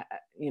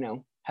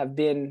 have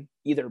been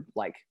either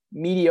like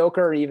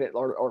mediocre or even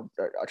or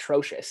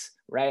atrocious,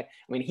 right?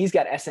 I mean, he's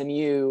got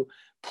SMU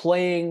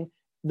playing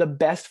the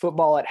best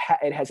football it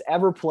has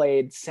ever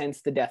played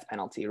since the death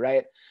penalty,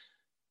 right?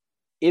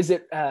 Is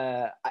it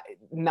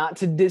not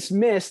to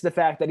dismiss the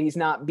fact that he's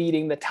not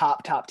beating the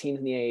top teams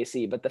in the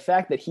AAC, but the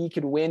fact that he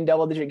could win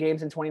double-digit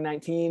games in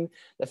 2019,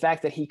 the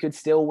fact that he could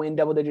still win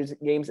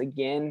double-digit games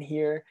again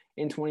here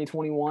in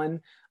 2021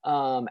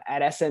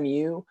 at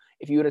SMU.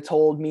 If you would have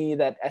told me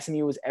that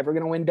SMU was ever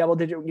going to win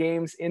double-digit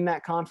games in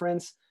that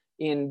conference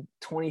in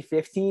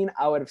 2015,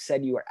 I would have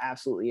said you are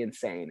absolutely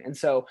insane. And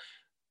so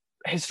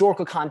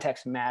historical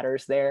context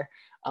matters there.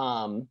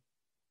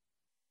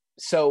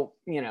 So,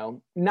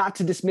 not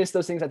to dismiss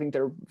those things. I think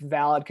they're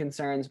valid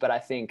concerns, but I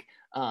think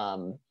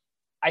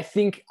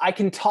I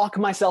can talk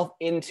myself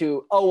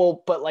into,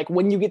 but like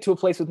when you get to a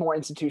place with more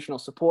institutional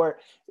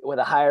support, with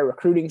a higher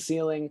recruiting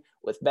ceiling,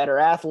 with better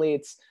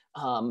athletes,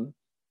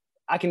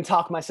 I can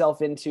talk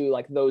myself into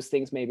like those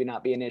things maybe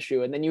not be an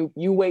issue. And then you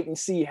wait and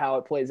see how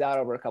it plays out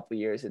over a couple of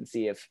years and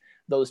see if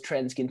those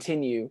trends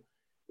continue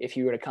if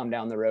you were to come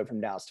down the road from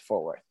Dallas to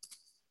Fort Worth.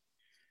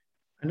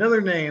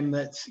 Another name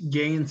that's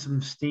gained some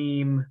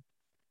steam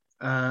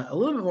a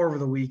little bit more over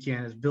the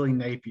weekend is Billy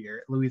Napier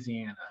at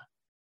Louisiana.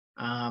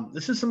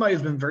 This is somebody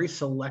who's been very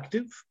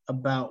selective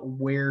about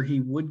where he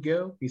would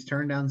go. He's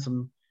turned down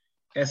some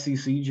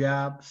SEC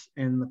jobs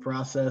in the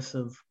process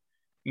of,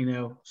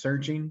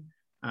 searching.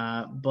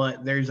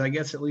 But there's, I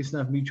guess, at least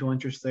enough mutual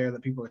interest there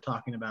that people are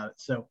talking about it.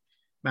 So,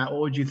 Matt,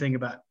 what would you think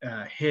about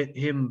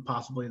him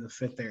possibly the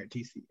fit there at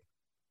TCU?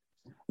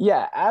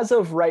 Yeah, as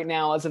of right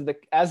now, as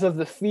of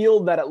the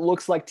field that it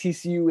looks like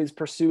TCU is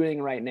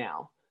pursuing right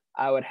now,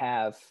 I would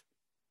have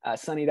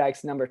Sonny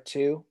Dykes number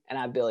 2 and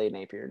I have Billy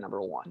Napier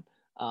number 1.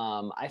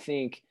 I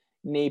think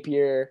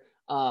Napier,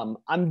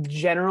 I'm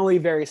generally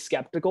very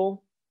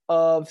skeptical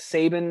of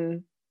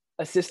Saban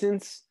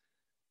assistants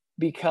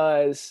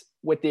because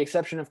with the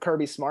exception of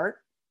Kirby Smart,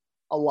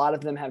 a lot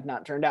of them have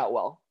not turned out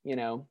well.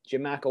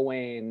 Jim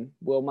McElwain,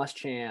 Will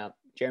Muschamp,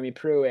 Jeremy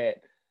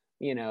Pruitt,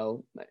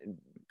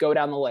 go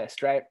down the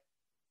list, right?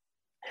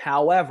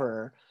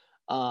 However,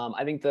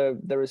 I think the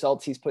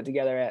results he's put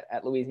together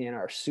at Louisiana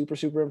are super,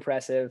 super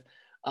impressive.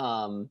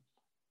 And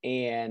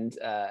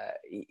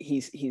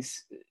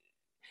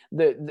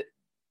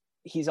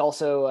he's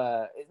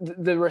also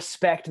the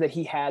respect that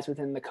he has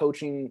within the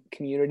coaching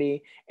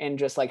community and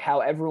just like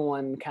how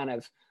everyone kind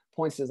of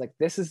points to is like,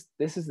 this is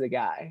the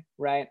guy,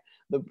 right?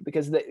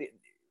 Because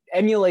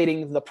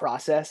emulating the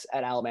process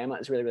at Alabama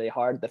is really, really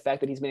hard. The fact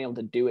that he's been able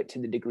to do it to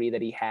the degree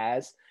that he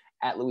has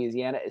at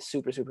Louisiana is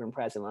super, super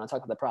impressive. When I talk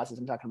about the process,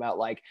 I'm talking about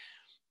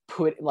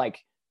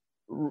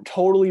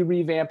totally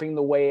revamping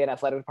the way an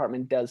athletic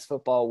department does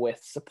football with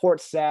support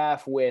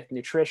staff, with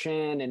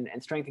nutrition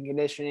and strength and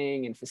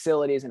conditioning and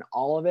facilities and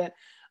all of it.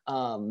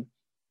 To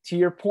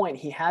your point,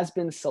 he has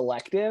been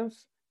selective.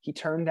 He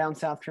turned down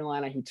South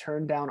Carolina. He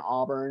turned down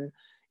Auburn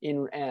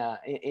in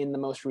the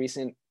most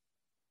recent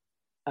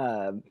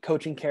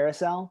coaching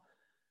carousel.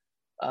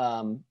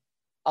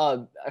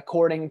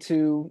 According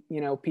to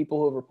people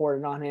who have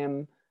reported on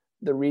him,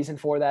 the reason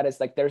for that is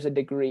like there's a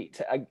degree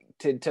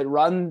to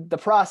run the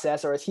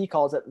process, or as he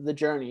calls it, the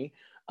journey.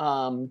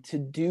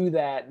 To do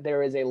that,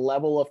 there is a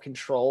level of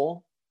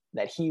control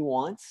that he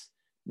wants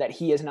that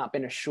he has not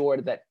been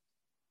assured that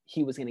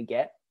he was going to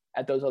get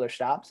at those other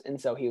stops. And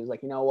so he was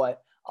like, you know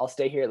what, I'll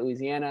stay here at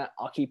Louisiana.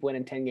 I'll keep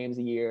winning 10 games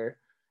a year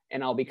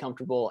and I'll be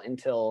comfortable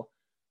until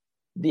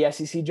the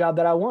SEC job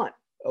that I want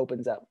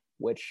opens up,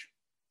 which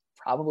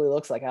probably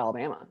looks like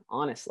Alabama,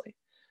 honestly.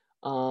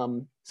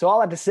 So all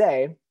I have to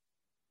say,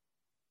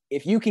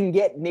 if you can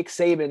get Nick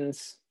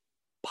Saban's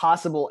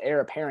possible heir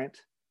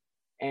apparent,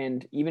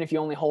 and even if you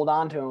only hold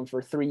on to him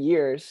for 3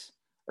 years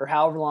or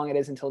however long it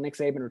is until Nick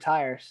Saban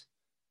retires,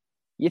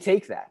 you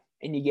take that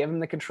and you give him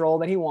the control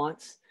that he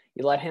wants.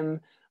 You let him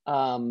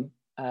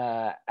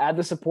add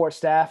the support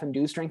staff and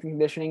do strength and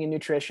conditioning and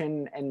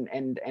nutrition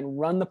and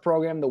run the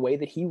program the way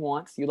that he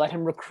wants. You let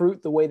him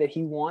recruit the way that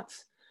he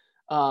wants,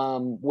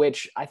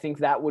 which I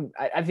think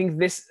I think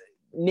this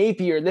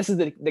Napier, this is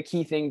the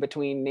key thing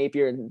between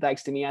Napier and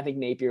Dykes to me. I think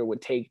Napier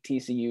would take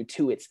TCU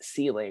to its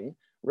ceiling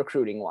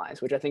recruiting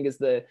wise, which I think is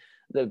the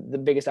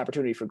biggest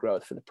opportunity for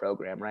growth for the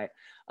program. Right.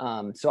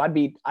 So I'd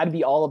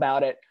be all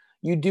about it.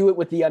 You do it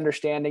with the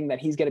understanding that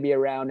he's going to be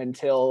around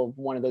until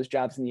one of those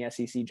jobs in the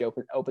SEC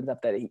opens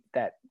up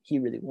that he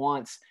really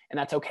wants. And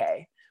that's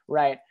okay.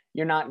 Right.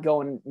 You're not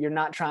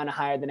trying to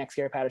hire the next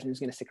Gary Patterson who's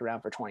going to stick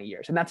around for 20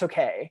 years. And that's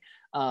okay.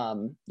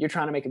 You're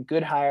trying to make a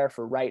good hire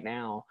for right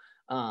now,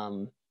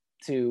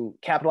 to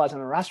capitalize on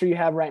the roster you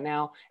have right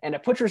now and to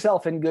put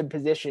yourself in good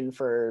position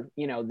for,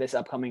 this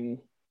upcoming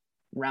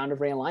round of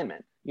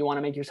realignment. You want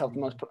to make yourself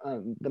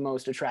the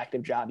most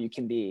attractive job you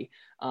can be,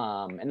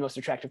 and the most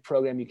attractive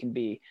program you can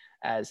be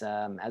as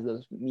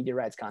those media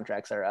rights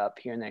contracts are up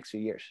here in the next few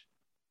years.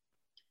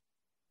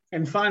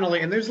 And finally,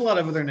 and there's a lot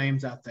of other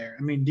names out there.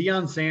 I mean,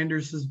 Deion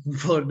Sanders has been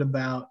floated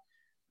about.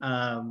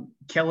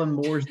 Kellen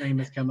Moore's name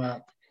has come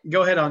up.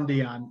 Go ahead on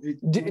Deion.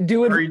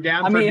 Do it. Are you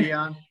down for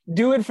Deion?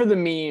 Do it for the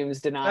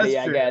memes, Donati,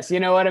 I guess. You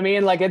know what I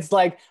mean? Like, it's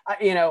like,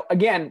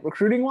 again,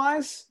 recruiting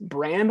wise,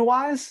 brand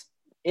wise,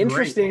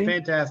 interesting,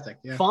 great. Fantastic,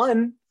 yeah.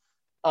 Fun.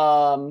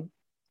 I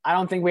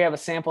don't think we have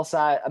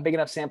a big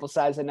enough sample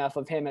size enough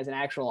of him as an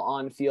actual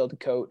on-field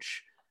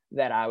coach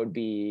that I would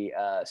be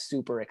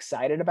super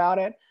excited about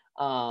it.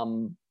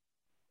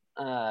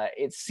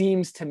 It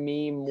seems to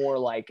me more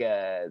like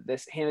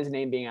his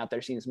name being out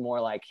there seems more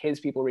like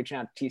his people reaching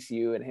out to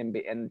TCU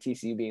and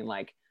TCU being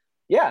like,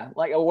 yeah,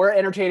 like we're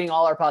entertaining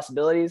all our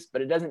possibilities,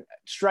 but it doesn't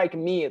strike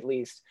me at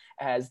least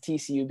as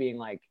TCU being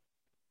like,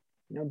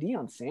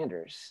 Deion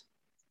Sanders.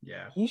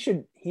 Yeah,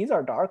 he's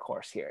our dark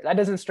horse here. That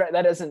doesn't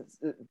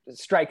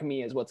strike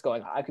me as what's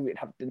going on. I could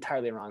have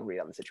entirely wrong read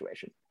on the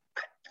situation.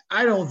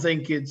 I don't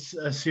think it's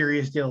a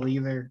serious deal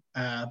either.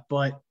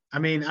 But I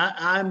mean,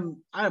 I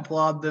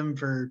applaud them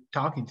for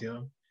talking to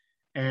him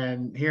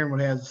and hearing what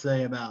he has to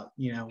say about,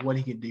 what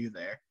he could do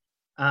there.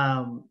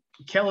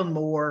 Kellen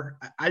Moore,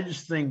 I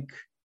just think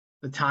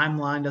the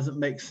timeline doesn't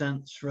make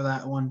sense for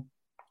that one.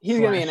 He's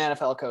going to be an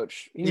NFL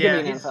coach. He's going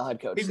to be an NFL head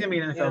coach. He's going to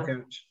be an NFL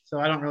coach. So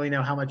I don't really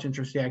know how much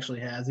interest he actually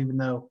has, even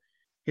though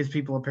his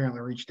people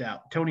apparently reached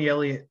out. Tony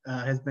Elliott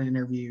has been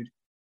interviewed.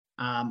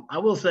 I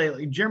will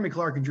say Jeremy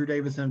Clark and Drew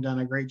Davison have done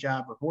a great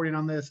job reporting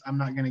on this. I'm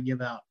not going to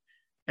give out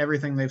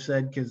everything they've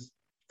said because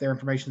their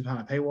information is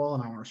behind a paywall,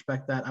 and I want to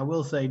respect that. I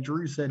will say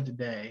Drew said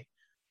today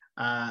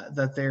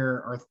that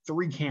there are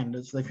 3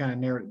 candidates they've kind of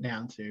narrowed it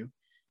down to.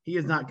 He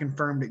has not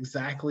confirmed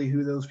exactly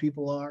who those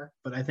people are,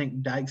 but I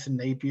think Dykes and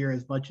Napier,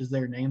 as much as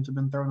their names have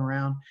been thrown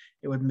around,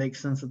 it would make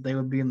sense that they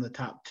would be in the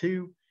top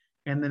 2.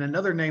 And then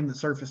another name that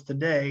surfaced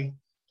today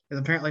is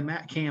apparently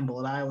Matt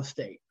Campbell at Iowa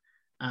State,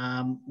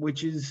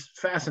 which is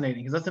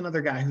fascinating because that's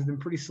another guy who's been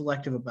pretty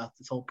selective about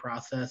this whole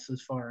process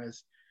as far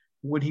as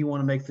would he want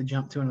to make the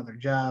jump to another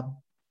job.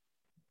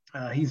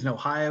 He's an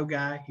Ohio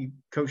guy. He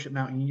coached at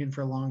Mount Union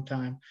for a long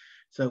time.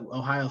 So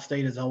Ohio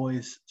State has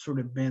always sort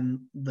of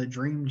been the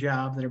dream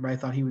job that everybody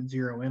thought he would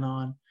zero in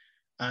on.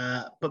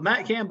 But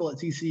Matt Campbell at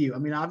TCU, I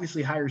mean,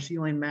 obviously higher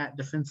ceiling, Matt,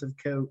 defensive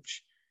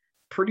coach,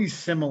 pretty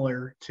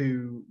similar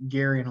to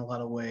Gary in a lot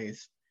of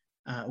ways.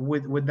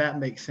 Would that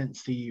make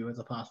sense to you as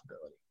a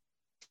possibility?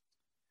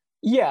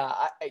 Yeah,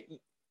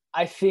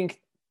 I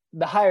think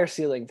the higher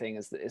ceiling thing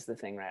is the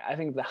thing, right? I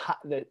think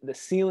the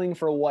ceiling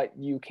for what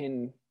you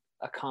can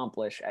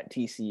accomplish at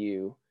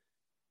TCU,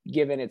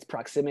 given its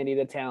proximity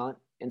to talent,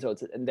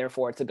 and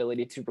therefore its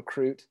ability to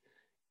recruit,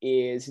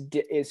 is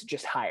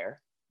just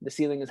higher. The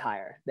ceiling is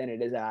higher than it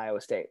is at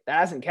Iowa State. That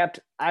hasn't kept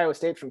Iowa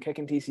State from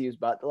kicking TCU's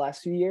butt the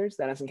last few years.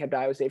 That hasn't kept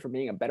Iowa State from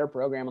being a better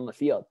program on the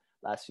field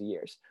the last few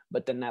years.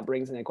 But then that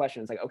brings into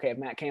question, it's like, okay, if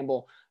Matt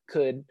Campbell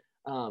could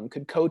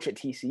coach at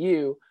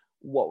TCU,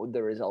 what would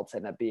the results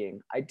end up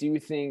being? I do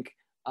think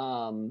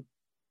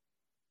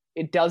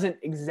it doesn't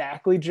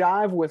exactly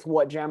jive with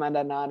what Jeremiah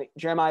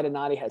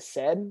Donati has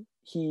said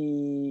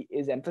he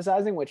is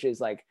emphasizing, which is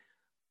like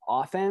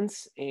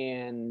offense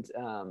and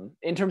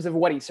in terms of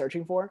what he's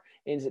searching for,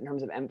 is in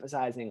terms of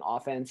emphasizing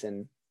offense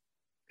and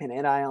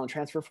NIL and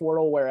transfer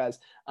portal, whereas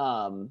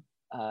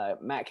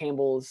Matt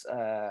Campbell's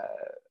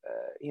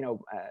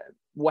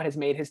what has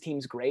made his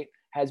teams great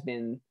has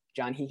been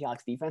John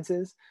Heacock's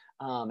defenses,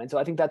 and so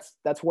I think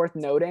that's worth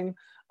noting.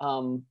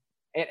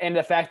 And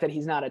the fact that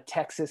he's not a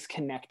Texas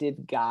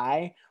connected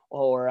guy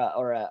or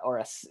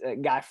a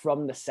guy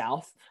from the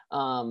South,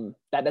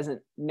 that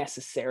doesn't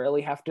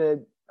necessarily have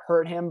to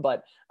hurt him,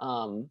 but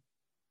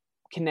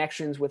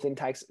connections within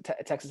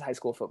Texas high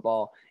school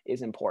football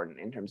is important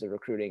in terms of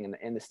recruiting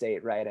in the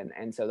state, right?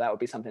 And so that would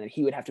be something that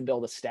he would have to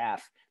build a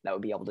staff that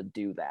would be able to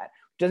do that.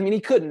 Doesn't mean he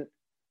couldn't,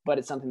 but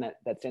it's something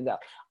that stands out.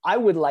 I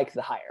would like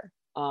the hire,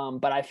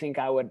 but I think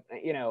I would,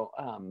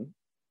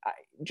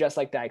 just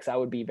like Dykes, I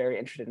would be very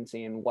interested in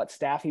seeing what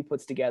staff he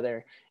puts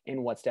together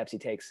and what steps he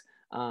takes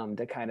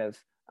to kind of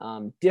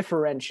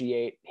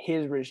differentiate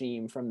his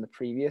regime from the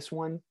previous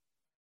one.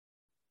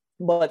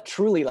 But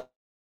truly,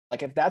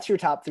 like if that's your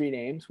top three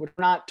names, we're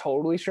not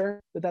totally sure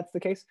that that's the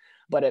case,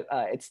 but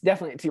it's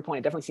definitely, to your point,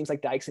 it definitely seems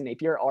like Dykes and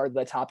Napier are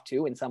the top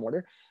two in some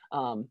order.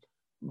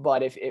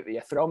 But if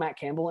you throw Matt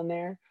Campbell in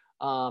there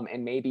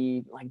and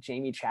maybe like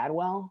Jamie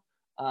Chadwell,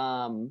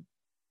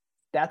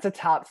 that's a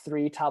top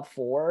three, top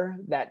four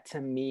that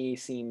to me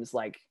seems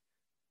like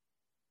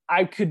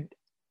I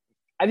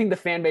think the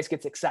fan base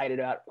gets excited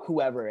about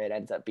whoever it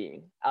ends up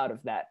being out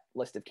of that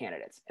list of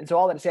candidates. And so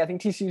all that to say, I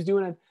think TCU is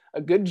doing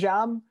a good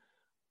job.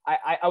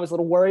 I was a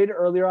little worried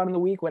earlier on in the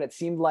week when it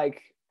seemed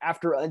like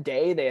after a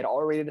day they had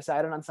already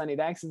decided on Sonny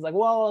Dykes. It's like,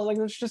 well, like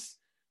let's just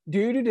do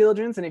your due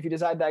diligence, and if you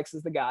decide Dykes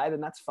is the guy,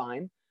 then that's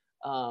fine.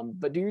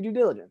 But do your due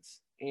diligence,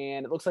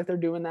 and it looks like they're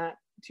doing that.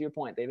 To your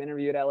point, they've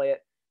interviewed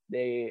Elliott.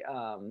 They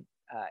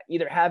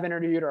either have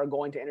interviewed or are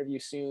going to interview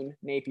soon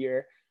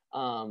Napier.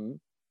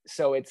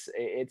 So it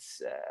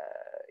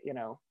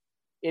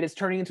is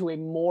turning into a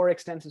more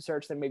extensive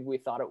search than maybe we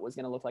thought it was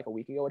going to look like a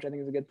week ago, which I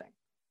think is a good thing.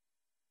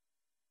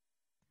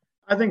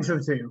 I think so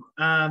too.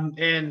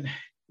 And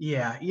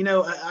yeah,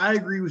 I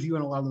agree with you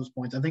on a lot of those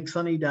points. I think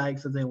Sonny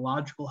Dykes is a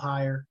logical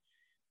hire.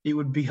 It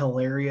would be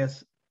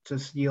hilarious to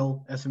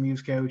steal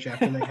SMU's coach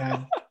after they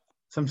had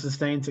some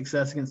sustained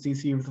success against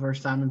TCU for the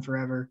first time in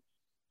forever.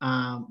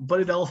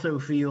 But it also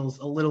feels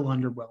a little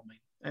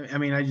underwhelming. I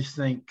mean, I just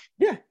think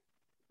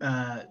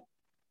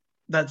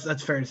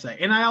that's fair to say.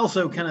 And I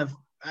also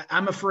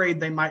I'm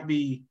afraid they might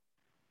be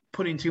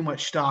putting too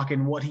much stock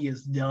in what he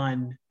has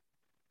done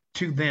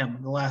to them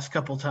the last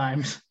couple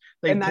times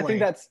they and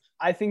played.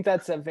 I think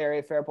that's a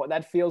very fair point.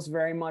 That feels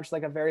very much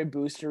like a very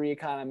boostery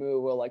kind of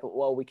move. Where like,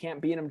 well, we can't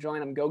beat him,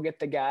 join him, go get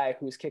the guy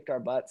who's kicked our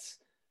butts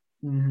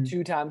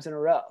 2 times in a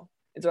row.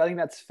 And so I think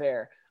that's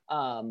fair.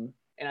 And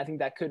I think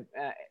that could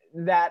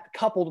that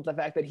coupled with the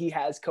fact that he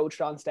has coached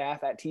on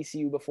staff at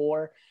TCU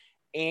before,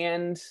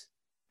 and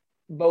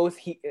both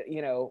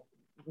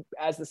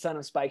as the son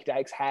of Spike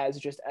Dykes has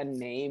just a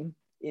name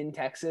in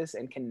Texas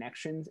and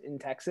connections in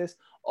Texas.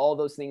 All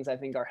those things I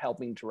think are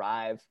helping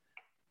drive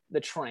the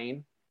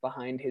train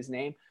behind his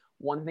name.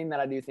 One thing that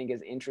I do think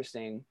is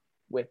interesting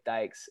with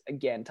Dykes,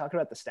 again, talking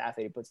about the staff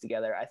that he puts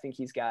together, I think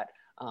he's got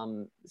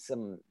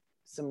some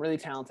really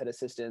talented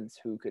assistants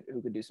who could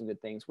do some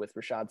good things with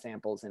Rashad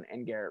Samples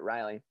and Garrett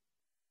Riley.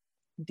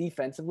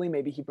 Defensively,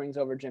 maybe he brings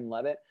over Jim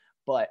Leavitt,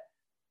 but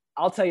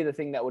I'll tell you the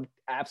thing that would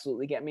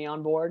absolutely get me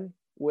on board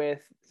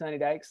with Sonny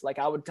Dykes, like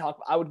I would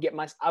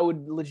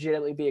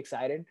legitimately be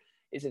excited,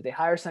 is if they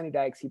hire Sonny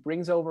Dykes, he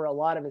brings over a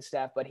lot of his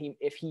staff, but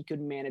if he could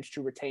manage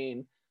to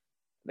retain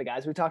the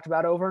guys we talked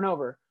about over and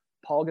over,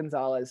 Paul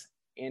Gonzalez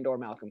and or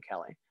Malcolm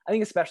Kelly. I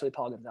think especially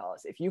Paul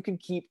Gonzalez. If you can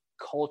keep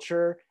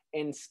culture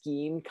and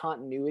scheme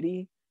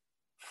continuity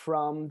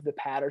from the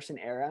Patterson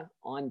era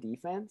on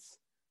defense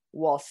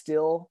while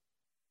still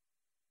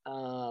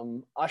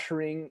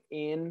ushering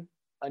in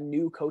a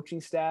new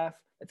coaching staff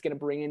that's going to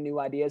bring in new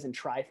ideas and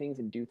try things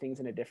and do things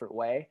in a different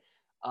way,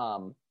 I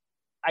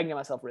can get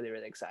myself really,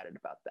 really excited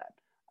about that.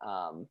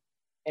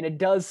 And it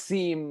does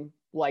seem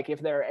like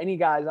if there are any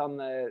guys on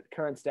the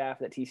current staff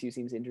that TCU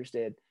seems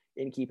interested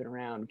in keeping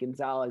around,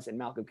 Gonzalez and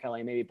Malcolm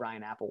Kelly, maybe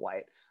Brian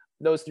Applewhite,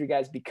 those 3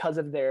 guys, because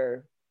of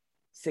their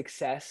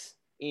success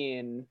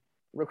in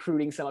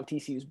recruiting some of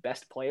TCU's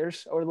best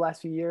players over the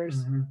last few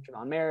years,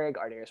 Javon Merrick,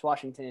 Ardarius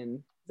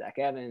Washington, Zach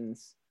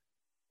Evans,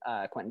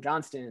 Quentin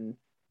Johnston,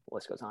 the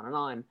list goes on and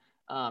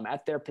on,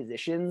 at their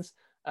positions,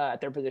 at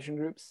their position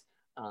groups.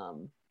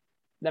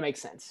 That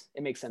makes sense.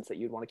 It makes sense that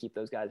you'd want to keep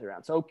those guys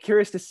around. So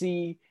curious to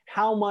see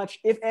how much,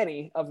 if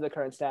any, of the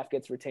current staff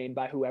gets retained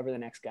by whoever the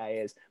next guy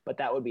is. But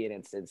that would be an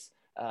instance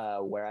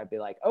where I'd be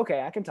like,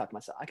 okay, I can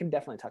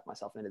definitely talk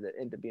myself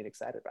into being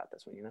excited about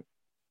this one,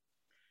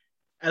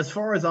 As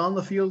far as on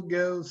the field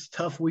goes,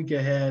 tough week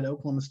ahead.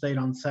 Oklahoma State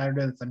on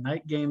Saturday. It's a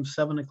night game,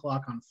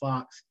 7:00 on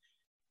Fox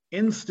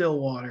in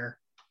Stillwater.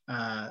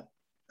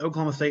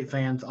 Oklahoma State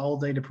fans all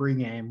day to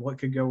pregame. What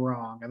could go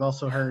wrong? I've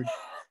also heard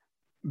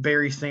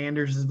Barry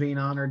Sanders is being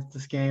honored at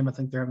this game. I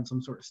think they're having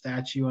some sort of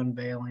statue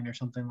unveiling or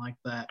something like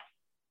that.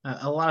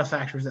 A lot of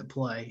factors at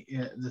play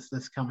this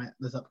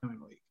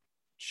upcoming week.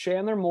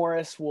 Chandler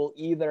Morris will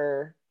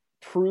either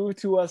prove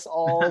to us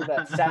all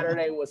that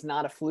Saturday was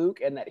not a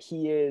fluke and that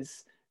he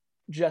is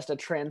just a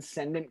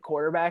transcendent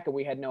quarterback and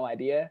we had no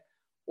idea,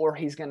 or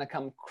he's going to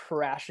come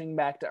crashing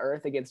back to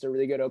earth against a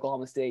really good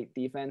Oklahoma State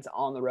defense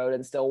on the road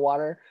in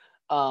Stillwater.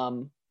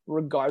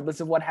 Regardless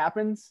of what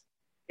happens,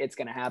 it's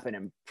going to happen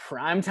in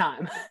prime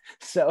time.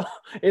 So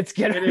it's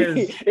going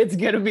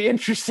to be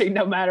interesting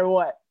no matter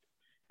what.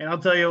 And I'll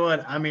tell you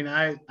what, I mean,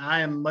 I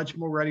am much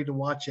more ready to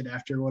watch it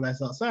after what I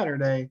saw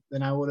Saturday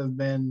than I would have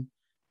been,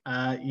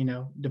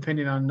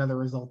 depending on another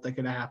result that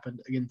could have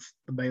happened against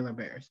the Baylor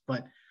Bears.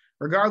 But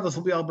regardless,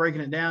 we'll be all breaking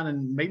it down.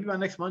 And maybe by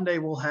next Monday,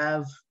 we'll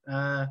have,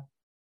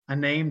 a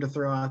name to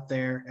throw out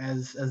there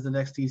as the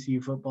next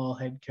TCU football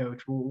head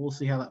coach. We'll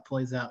see how that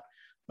plays out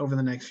over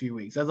the next few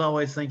weeks. As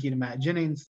always, thank you to Matt Jennings.